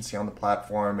efficiency on the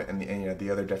platform, and the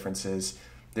other difference is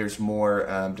there's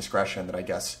more discretion that I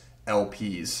guess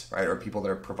LPs, right, or people that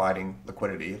are providing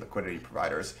liquidity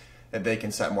providers, that they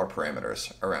can set more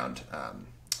parameters around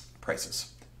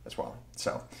prices as well.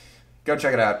 So go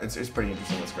check it out. It's pretty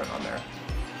interesting what's going on there.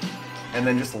 And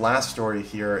then just the last story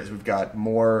here is we've got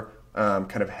more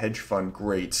kind of hedge fund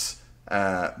greats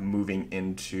moving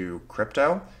into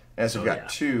crypto. And so we've got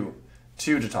two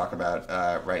two to talk about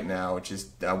right now, which is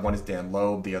one is Dan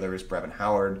Loeb, the other is Brevan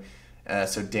Howard.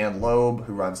 So Dan Loeb,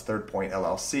 who runs Third Point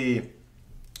LLC,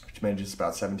 which manages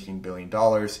about $17 billion,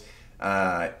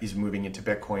 he's moving into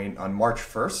Bitcoin on March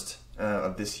 1st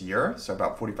of this year. So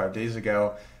about 45 days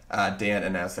ago, Dan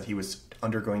announced that he was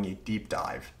undergoing a deep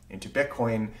dive into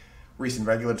Bitcoin. Recent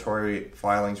regulatory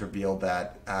filings revealed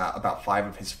that about 5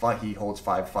 of his he holds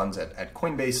 5 funds at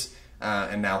Coinbase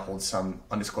and now holds some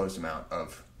undisclosed amount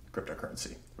of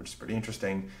cryptocurrency, which is pretty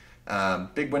interesting.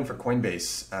 Big win for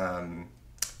Coinbase.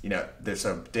 There's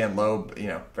a Dan Loeb,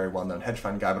 very well-known hedge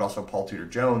fund guy, but also Paul Tudor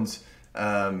Jones,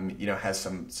 has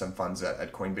some funds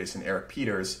at Coinbase, and Eric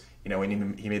Peters,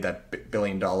 when he made that $1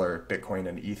 billion Bitcoin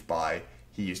and ETH buy,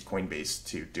 he used Coinbase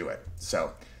to do it.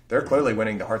 So they're clearly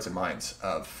winning the hearts and minds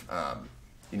of,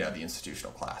 the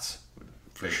institutional class.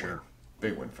 For sure.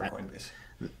 Big win for Coinbase.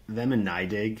 Them and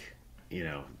NYDIG,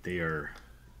 they are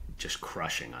just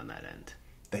crushing on that end.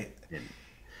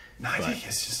 NYDIG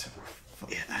is just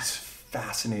it's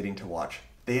fascinating to watch.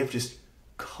 They have just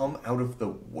come out of the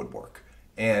woodwork.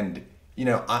 And,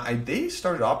 they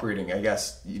started operating, I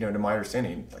guess, to my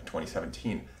understanding, like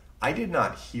 2017. I did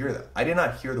not hear that. I did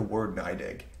not hear the word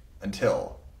NYDIG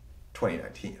until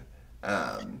 2019.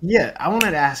 Yeah, I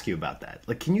wanted to ask you about that.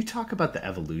 Like, can you talk about the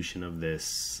evolution of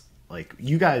this? Like,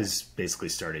 you guys basically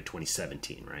started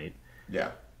 2017, right?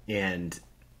 Yeah. And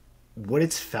what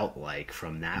it's felt like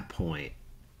from that point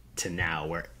to now,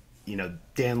 where,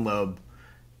 Dan Loeb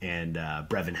and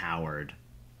Brevan Howard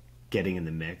getting in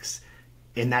the mix.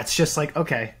 And that's just like,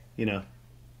 okay,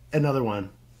 another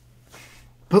one.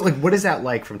 But, like, what is that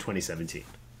like from 2017?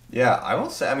 Yeah, I will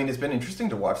say, it's been interesting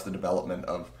to watch the development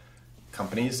of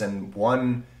companies. And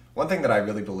one thing that I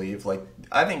really believe,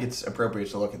 I think it's appropriate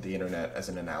to look at the internet as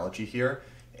an analogy here.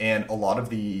 And a lot of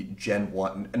the Gen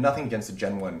 1, and nothing against the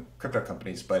Gen 1 crypto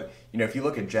companies, but, if you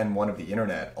look at Gen 1 of the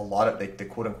internet, a lot of the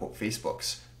quote unquote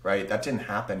Facebooks, right, that didn't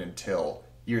happen until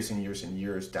years and years and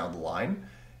years down the line.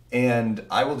 And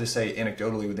I will just say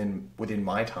anecdotally within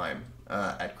my time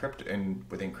at crypto and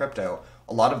within crypto,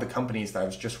 a lot of the companies that I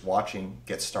was just watching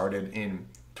get started in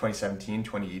 2017,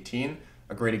 2018.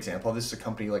 A great example of this is a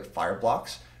company like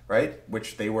Fireblocks, right?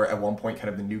 Which they were at one point kind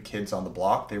of the new kids on the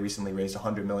block. They recently raised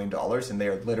 $100 million and they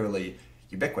are literally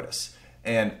ubiquitous.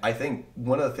 And I think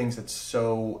one of the things that's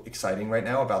so exciting right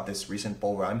now about this recent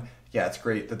bull run, yeah, it's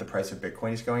great that the price of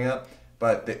Bitcoin is going up,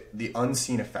 but the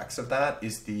unseen effects of that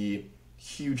is the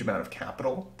huge amount of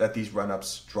capital that these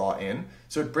run-ups draw in.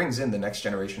 So it brings in the next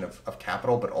generation of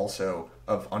capital, but also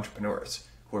of entrepreneurs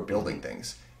who are building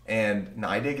things. And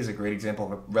NYDIG is a great example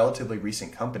of a relatively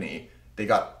recent company. They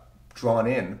got drawn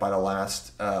in by the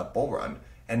last bull run,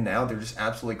 and now they're just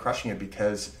absolutely crushing it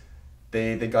because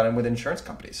they got in with insurance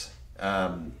companies,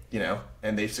 and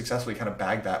they've successfully kind of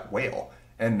bagged that whale.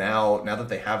 And now that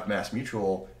they have Mass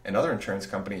Mutual and other insurance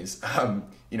companies,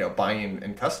 buying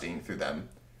and custodying through them,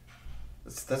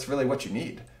 that's really what you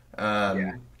need.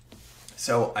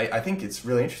 So I think it's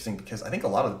really interesting because I think a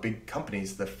lot of the big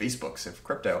companies, the Facebooks of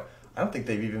crypto, I don't think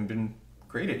they've even been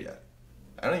created yet.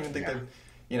 I don't even think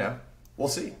they've, we'll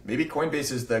see. Maybe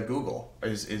Coinbase is the Google,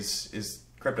 is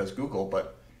crypto's Google,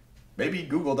 but maybe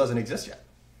Google doesn't exist yet.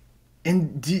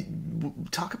 And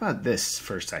talk about this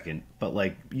for a second, but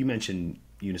like you mentioned,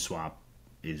 Uniswap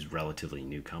is relatively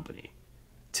new company.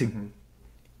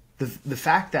 The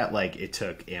fact that like it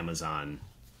took Amazon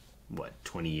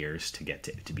 20 years to get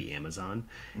to be Amazon,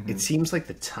 it seems like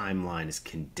the timeline is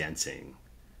condensing,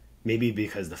 maybe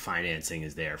because the financing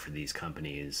is there for these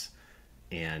companies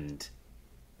and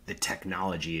the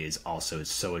technology is also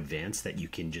so advanced that you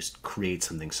can just create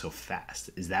something so fast.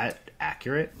 Is that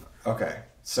accurate? Okay,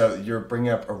 so you're bringing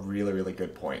up a really, really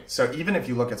good point. So even if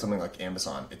you look at something like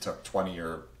Amazon, it took 20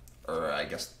 or I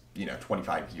guess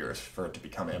 25 years for it to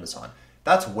become Amazon.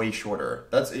 That's way shorter.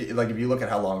 That's like if you look at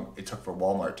how long it took for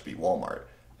Walmart to be Walmart.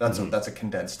 That's a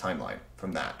condensed timeline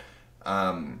from that.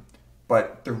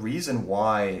 But the reason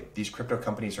why these crypto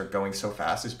companies are going so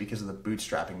fast is because of the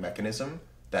bootstrapping mechanism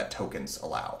that tokens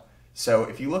allow. So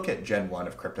if you look at Gen 1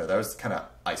 of crypto, that was kind of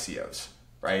ICOs,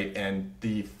 right? And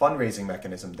the fundraising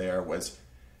mechanism there was,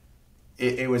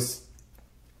 it was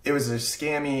a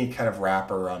scammy kind of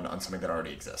wrapper on something that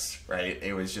already exists, right?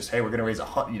 It was just, hey, we're going to raise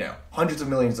hundreds of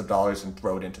millions of dollars and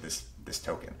throw it into this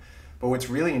token. But what's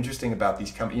really interesting about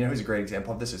these companies, who's a great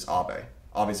example of this is Aave.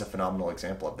 Aave is a phenomenal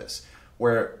example of this,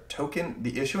 where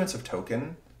the issuance of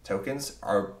tokens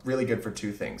are really good for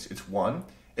two things. It's one,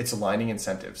 it's aligning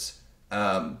incentives,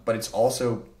 but it's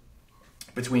also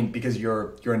because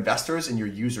your investors and your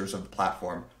users of the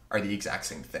platform are the exact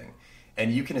same thing,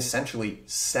 and you can essentially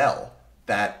sell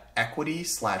that equity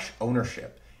 /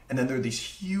 ownership And then there are these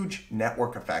huge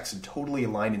network effects and totally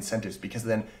aligned incentives, because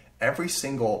then every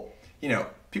single,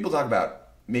 people talk about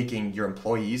making your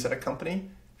employees at a company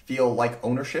feel like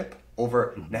ownership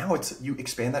over, now it's, you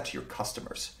expand that to your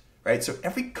customers, right? So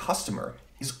every customer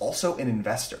is also an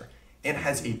investor and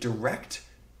has a direct,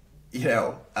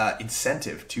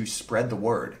 incentive to spread the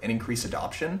word and increase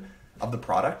adoption of the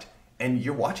product. And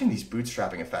you're watching these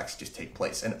bootstrapping effects just take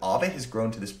place. And Aave has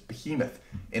grown to this behemoth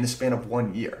in the span of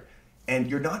 1 year. And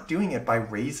you're not doing it by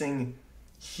raising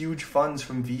huge funds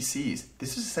from VCs.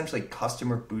 This is essentially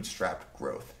customer bootstrap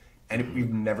growth. And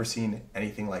we've never seen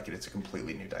anything like it. It's a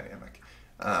completely new dynamic.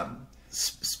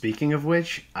 Speaking of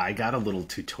which, I got a little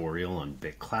tutorial on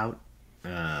BitClout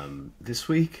this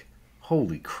week.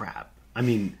 Holy crap. I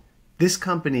mean, this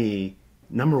company,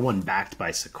 number one, backed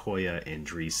by Sequoia,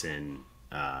 Andreessen,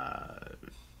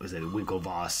 was it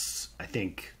Winklevoss, I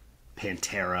think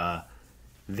Pantera.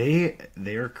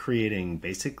 They're creating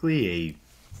basically a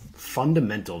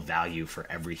fundamental value for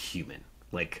every human,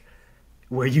 like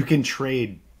where you can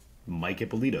trade Mike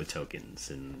Ippolito tokens,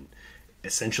 and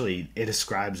essentially it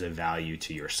ascribes a value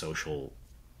to your social,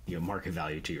 market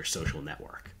value to your social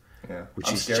network. Yeah,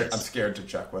 I'm scared to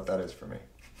check what that is for me.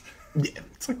 Yeah,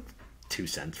 it's like 2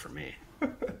 cents for me.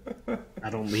 I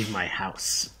don't leave my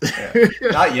house. Yeah.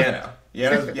 Not Yano.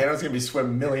 Yano's gonna be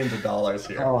swimming millions of dollars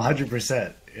here. Oh,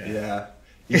 100%. Yeah.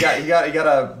 You got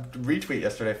a retweet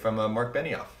yesterday from Mark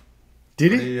Benioff.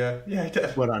 Did he? Yeah, he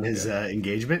did. What, on his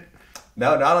engagement?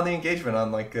 No, not on the engagement.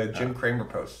 On like a Jim Cramer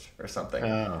post or something.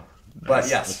 Oh. But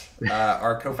yes,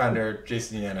 our co-founder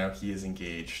Jason Yano, he is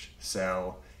engaged.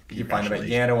 So you can find him at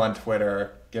Yano on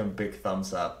Twitter. Give him a big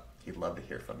thumbs up. He'd love to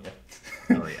hear from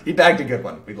you. Oh, yeah. He bagged a good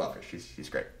one. We'd love her. She's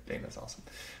great. Dana's awesome.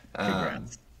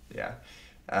 Congrats. Yeah.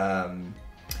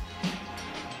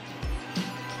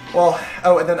 Well,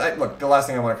 and then look, the last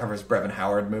thing I want to cover is Brevan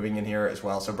Howard moving in here as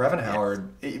well. So Brevan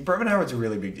Howard's a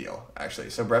really big deal, actually.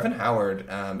 So Brevan Howard,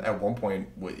 at one point,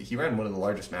 he ran one of the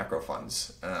largest macro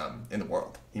funds in the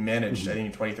world. He managed, I think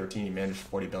in 2013, he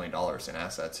managed $40 billion in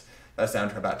assets. That's down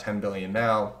to about $10 billion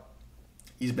now.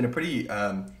 He's been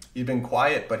he's been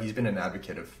quiet, but he's been an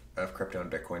advocate of crypto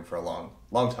and Bitcoin for a long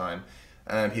time.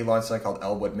 He launched something called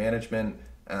Elwood Management,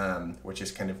 which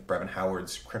is kind of Brevan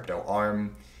Howard's crypto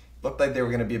arm. Looked like they were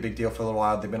going to be a big deal for a little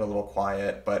while. They've been a little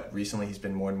quiet, but recently he's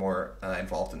been more and more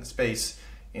involved in the space.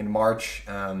 In March,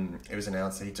 it was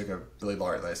announced that he took a really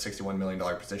large, $61 million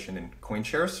position in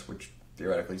CoinShares, which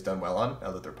theoretically he's done well on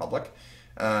now that they're public.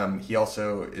 He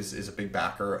also is a big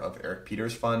backer of Eric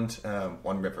Peters' fund,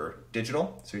 One River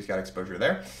Digital, so he's got exposure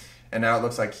there. And now it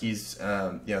looks like he's,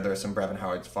 there are some Brevan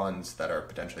Howard's funds that are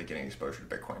potentially getting exposure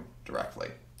to Bitcoin directly.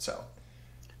 So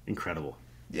incredible.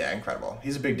 Yeah, incredible.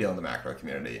 He's a big deal in the macro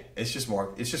community. It's just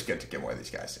good to get more of these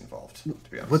guys involved, to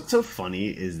be honest. What's so funny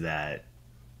is that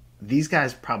these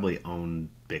guys probably owned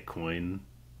Bitcoin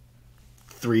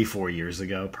 3-4 years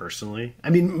ago personally. I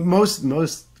mean, most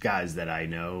guys that I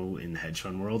know in the hedge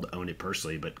fund world own it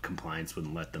personally, but compliance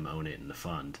wouldn't let them own it in the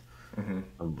fund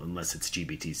unless it's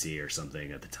GBTC or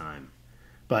something at the time.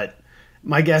 But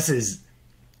my guess is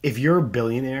if you're a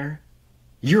billionaire,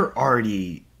 you're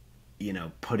already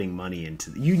putting money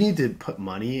into, you need to put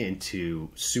money into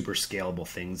super scalable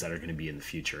things that are going to be in the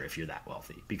future if you're that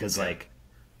wealthy. Because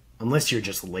unless you're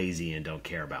just lazy and don't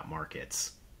care about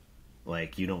markets,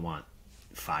 you don't want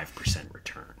 5%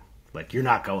 return. You're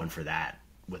not going for that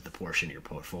with the portion of your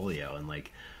portfolio. And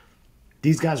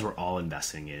these guys were all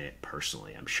investing in it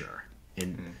personally, I'm sure.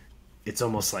 And it's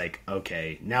almost like,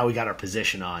 okay, now we got our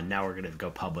position on, now we're going to go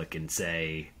public and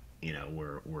say,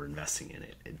 we're investing in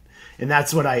it. And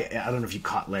that's what I don't know if you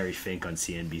caught Larry Fink on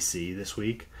CNBC this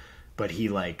week, but he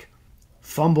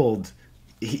fumbled.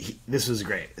 This was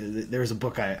great. There was a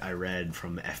book I read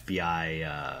from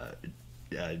FBI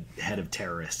head of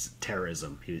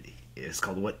terrorism. It's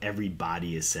called What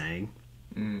Everybody Is Saying.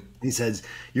 He says,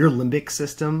 your limbic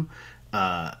system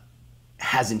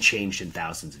hasn't changed in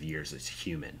thousands of years as a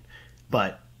human,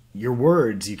 but your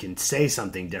words, you can say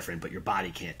something different, but your body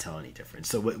can't tell any difference.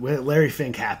 So what Larry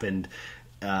Fink happened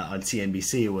on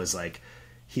CNBC was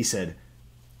he said,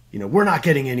 we're not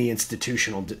getting any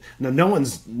institutional. No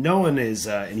one is,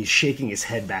 and he's shaking his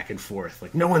head back and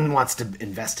forth. No one wants to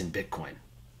invest in Bitcoin.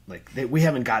 We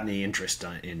haven't gotten any interest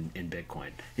in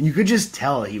Bitcoin. And you could just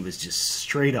tell he was just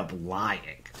straight up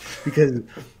lying, because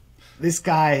this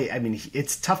guy, I mean,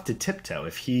 it's tough to tiptoe.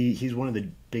 If he's one of the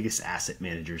biggest asset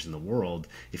managers in the world,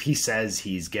 if he says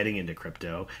he's getting into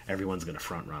crypto, everyone's going to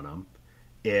front run him.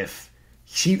 If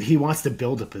he wants to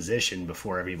build a position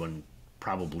before everyone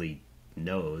probably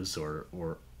knows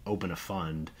or open a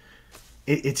fund,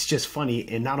 it's just funny.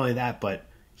 And not only that, but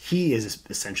he is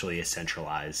essentially a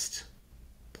centralized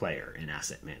player in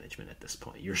asset management at this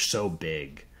point. You're so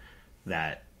big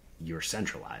that you're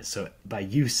centralized. So by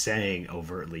you saying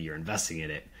overtly you're investing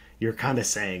in it, you're kind of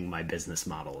saying my business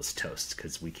model is toast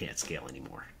because we can't scale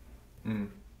anymore.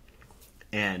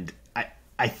 And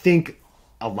I think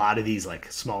a lot of these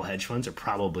like small hedge funds are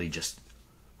probably just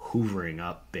hoovering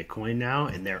up Bitcoin now,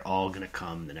 and they're all going to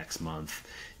come the next month.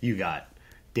 You got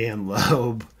Dan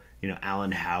Loeb,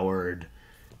 Alan Howard,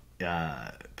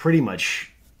 pretty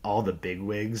much all the big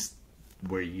wigs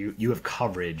where you have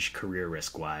coverage career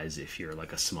risk wise if you're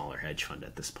like a smaller hedge fund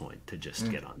at this point to just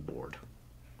get on board.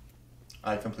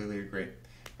 I completely agree.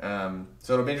 So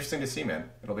it'll be interesting to see, man.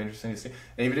 It'll be interesting to see.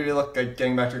 And even if you look at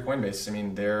getting back to Coinbase, I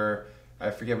mean, I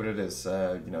forget what it is,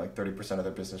 like 30% of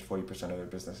their business, 40% of their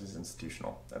business is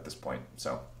institutional at this point.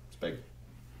 So it's big.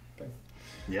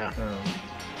 Yeah.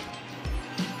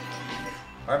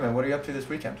 All right, man, what are you up to this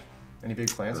weekend? Any big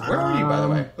plans? Where are you, by the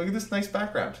way? Look at this nice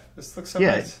background. This looks so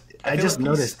nice. I just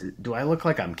noticed, do I look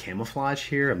like I'm camouflage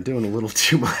here? I'm doing a little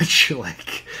too much,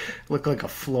 look like a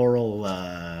floral,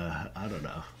 I don't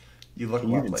know. You look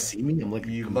Can lovely. You even see me? I'm like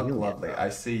you look lovely. Bro. I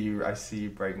see you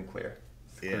bright and clear.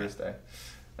 It's clear as day.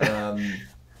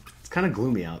 It's kind of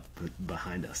gloomy out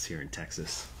behind us here in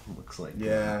Texas. It looks like.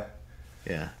 Yeah.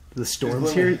 Yeah. The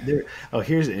storms here.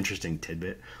 Here's an interesting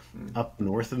tidbit. Up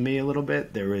north of me a little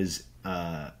bit, there was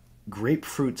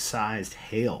grapefruit-sized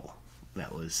hail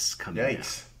that was coming.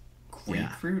 Yikes.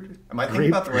 Grapefruit? Yeah. Am I thinking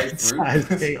about the right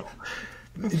fruit? Hail.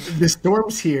 The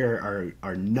storms here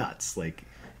are nuts. Like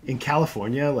in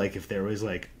California, like if there was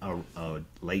like a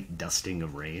late dusting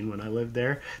of rain when I lived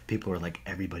there, people were like,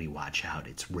 "Everybody watch out,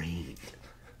 it's rain."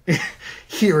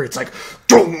 Here it's like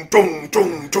dong dong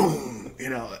dong dong,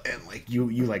 and like you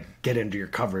like get into your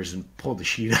covers and pull the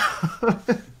sheet out.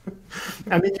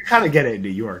 I mean, you kind of get it in New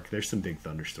York. There's some big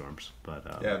thunderstorms, but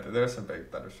yeah, there's some big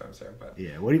thunderstorms there. But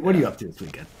yeah, what are you up to this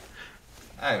weekend?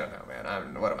 I don't know,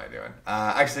 man. What am I doing?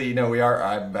 Actually,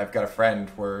 I've got a friend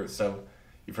so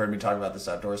you've heard me talk about this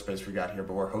outdoor space we got here,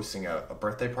 but we're hosting a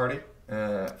birthday party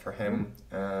for him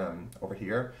over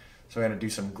here. So we're gonna do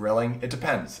some grilling. It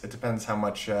depends. It depends how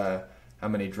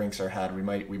many drinks are had. We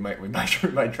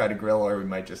might try to grill, or we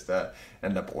might just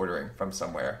end up ordering from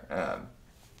somewhere.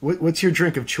 What's your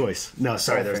drink of choice? No,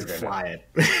 sorry, there's a fly it.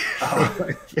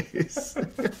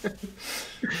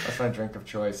 That's my drink of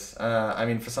choice. I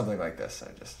mean, for something like this,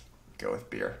 I just go with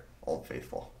beer, Old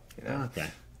Faithful. Okay.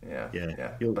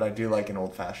 Yeah. But I do like an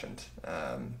old fashioned. It's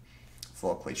a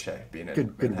little cliche being a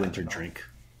good winter drink.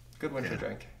 Good winter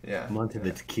drink. Yeah. I'm onto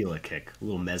the tequila kick. A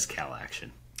little mezcal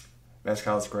action.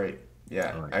 Mezcal is great.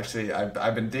 Yeah. Oh, yeah. Actually,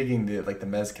 I've been digging the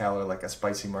mezcal or like a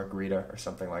spicy margarita or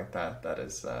something like that. That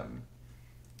is.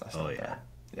 That's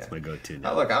my go-to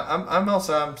now. Look,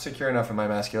 I'm secure enough in my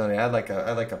masculinity. I like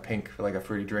a pink, like a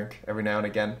fruity drink every now and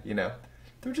again.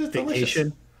 They're just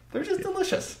delicious. They're just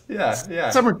delicious. Yeah.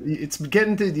 Summer. It's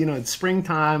getting to it's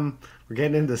springtime. We're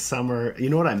getting into summer. You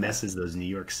know what I miss is those New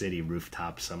York City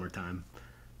rooftop summertime,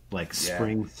 like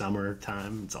spring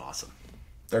summertime. It's awesome.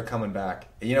 They're coming back.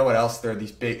 And you know what else? There are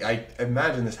these big. I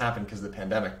imagine this happened because of the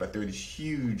pandemic, but there are these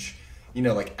huge.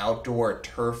 Like outdoor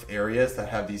turf areas that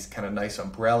have these kind of nice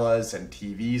umbrellas and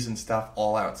TVs and stuff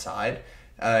all outside.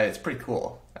 It's pretty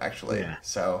cool, actually. Yeah.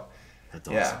 So, that's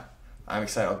awesome. I'm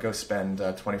excited. I'll go spend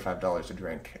 $25 a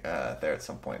drink there at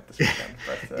some point this weekend.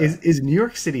 But, is New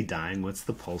York City dying? What's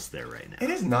the pulse there right now? It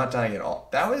is not dying at all.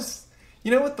 That was,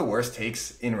 what the worst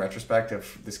takes in retrospect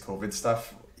of this COVID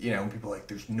stuff? When people are like,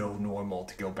 there's no normal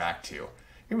to go back to. You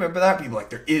remember that? People are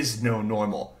like, there is no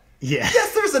normal. Yeah.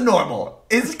 Yes, there's a normal.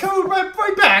 It's coming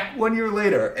right back 1 year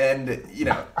later. And,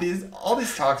 all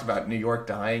these talks about New York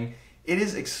dying, it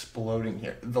is exploding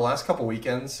here. The last couple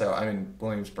weekends, so I'm in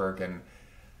Williamsburg, and,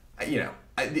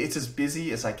 it's as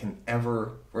busy as I can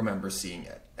ever remember seeing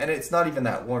it. And it's not even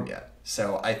that warm yet.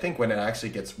 So I think when it actually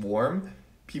gets warm,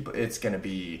 it's going to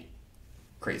be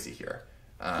crazy here.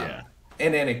 And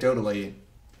anecdotally,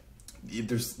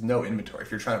 there's no inventory if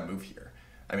you're trying to move here.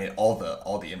 I mean, all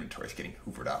the inventory is getting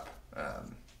hoovered up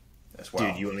as well.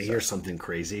 Dude, you want to hear something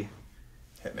crazy?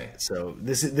 Hit me. So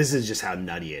this is just how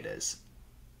nutty it is.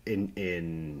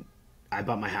 I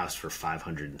bought my house for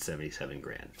 $577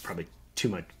 grand. Probably too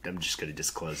much. I'm just going to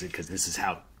disclose it because this is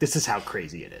how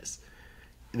crazy it is.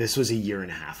 This was a year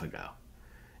and a half ago,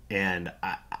 and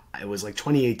it was like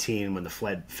 2018 when the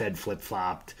Fed flip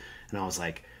flopped, and I was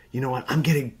like, you know what? I'm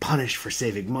getting punished for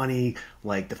saving money.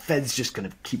 Like the Fed's just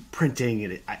gonna keep printing,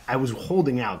 and I was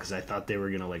holding out because I thought they were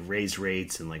gonna like raise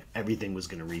rates and like everything was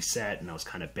gonna reset, and I was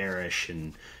kind of bearish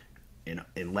and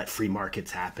let free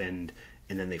markets happen,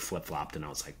 and then they flip flopped, and I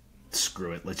was like,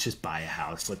 screw it, let's just buy a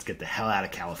house. Let's get the hell out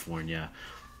of California.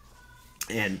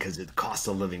 And because the cost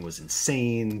of living was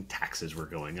insane, taxes were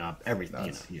going up,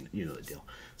 everything, you know the deal.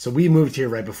 So we moved here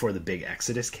right before the big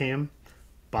exodus came,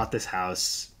 bought this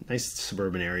house, nice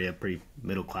suburban area, pretty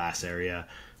middle class area,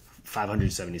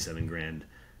 577 grand.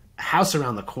 House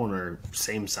around the corner,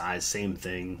 same size, same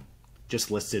thing,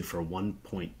 just listed for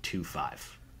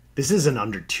 1.25. This is in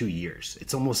under 2 years.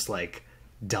 It's almost like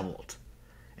doubled.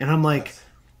 And I'm like,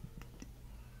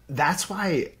 that's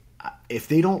why if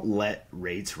they don't let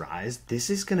rates rise, this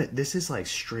is like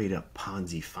straight up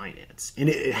Ponzi finance. And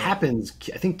it happens.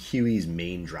 I think QE's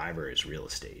main driver is real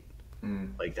estate.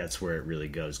 Like that's where it really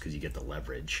goes because you get the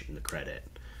leverage and the credit.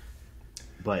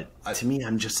 But to me,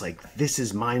 I'm just like, this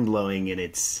is mind blowing, and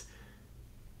it's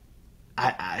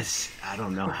I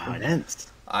don't know how it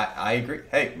ends. I agree.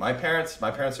 Hey, my parents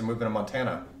are moving to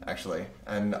Montana actually,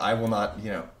 and I will not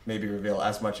maybe reveal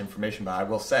as much information, but I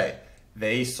will say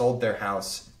they sold their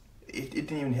house. It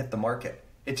didn't even hit the market.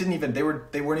 It didn't even. They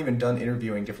weren't even done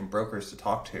interviewing different brokers to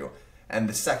talk to, and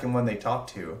the second one they talked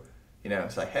to,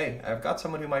 it's like, hey, I've got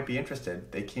someone who might be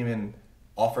interested. They came in,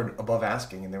 offered above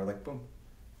asking, and they were like, boom.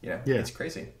 It's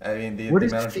crazy. I mean, what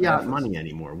is fiat money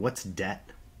anymore? What's debt?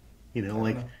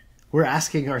 We're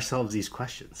asking ourselves these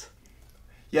questions.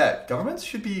 Yeah, governments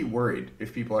should be worried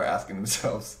if people are asking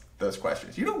themselves those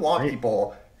questions. You don't want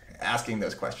people asking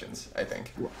those questions, I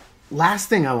think. Last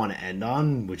thing I want to end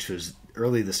on, which was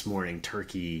early this morning,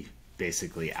 Turkey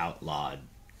basically outlawed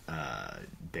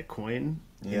Bitcoin.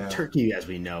 Yeah. And Turkey, as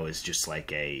we know, is just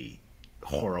like a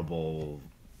horrible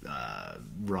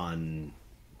run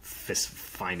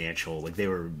financial, like they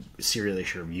were serially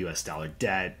sure of US dollar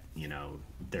debt.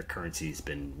 Their currency's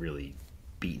been really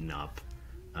beaten up,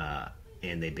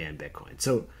 and they banned Bitcoin.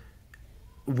 So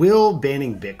will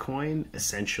banning Bitcoin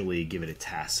essentially give it a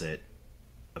tacit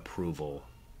approval,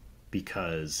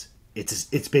 because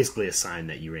it's basically a sign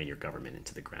that you ran your government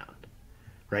into the ground,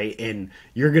 right? And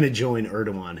you're going to join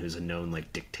Erdogan, who's a known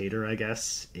like dictator, I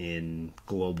guess, in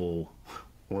global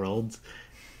world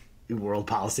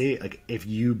policy. Like if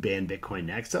you ban Bitcoin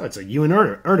next, it's like you and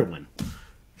Erdogan,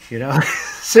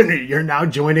 so you're now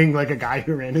joining like a guy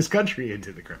who ran his country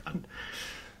into the ground.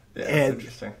 Yeah, that's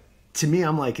interesting. To me,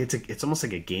 I'm like, it's almost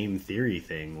like a game theory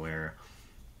thing where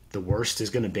the worst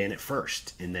is going to ban it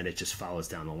first, and then it just follows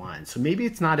down the line. So maybe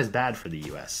it's not as bad for the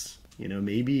U.S.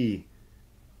 Maybe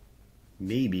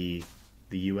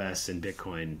the U.S. and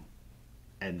Bitcoin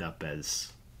end up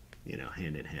as,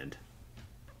 hand in hand.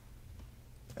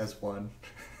 As one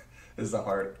is the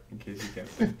heart, in case you can't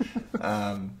think.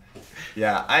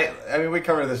 Yeah, I mean, we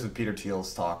covered this with Peter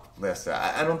Thiel's talk list.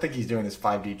 I don't think he's doing this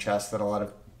 5D chess that a lot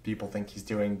of people think he's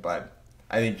doing, but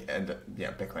I think,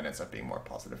 Bitcoin ends up being more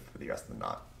positive for the U.S. than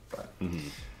not. But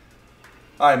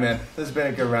all right, man, this has been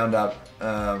a good roundup.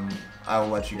 I will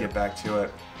let you get back to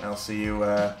it. I'll see you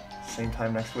same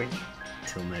time next week.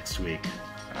 Till next week.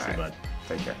 All right. See you, bud.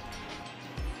 Take care.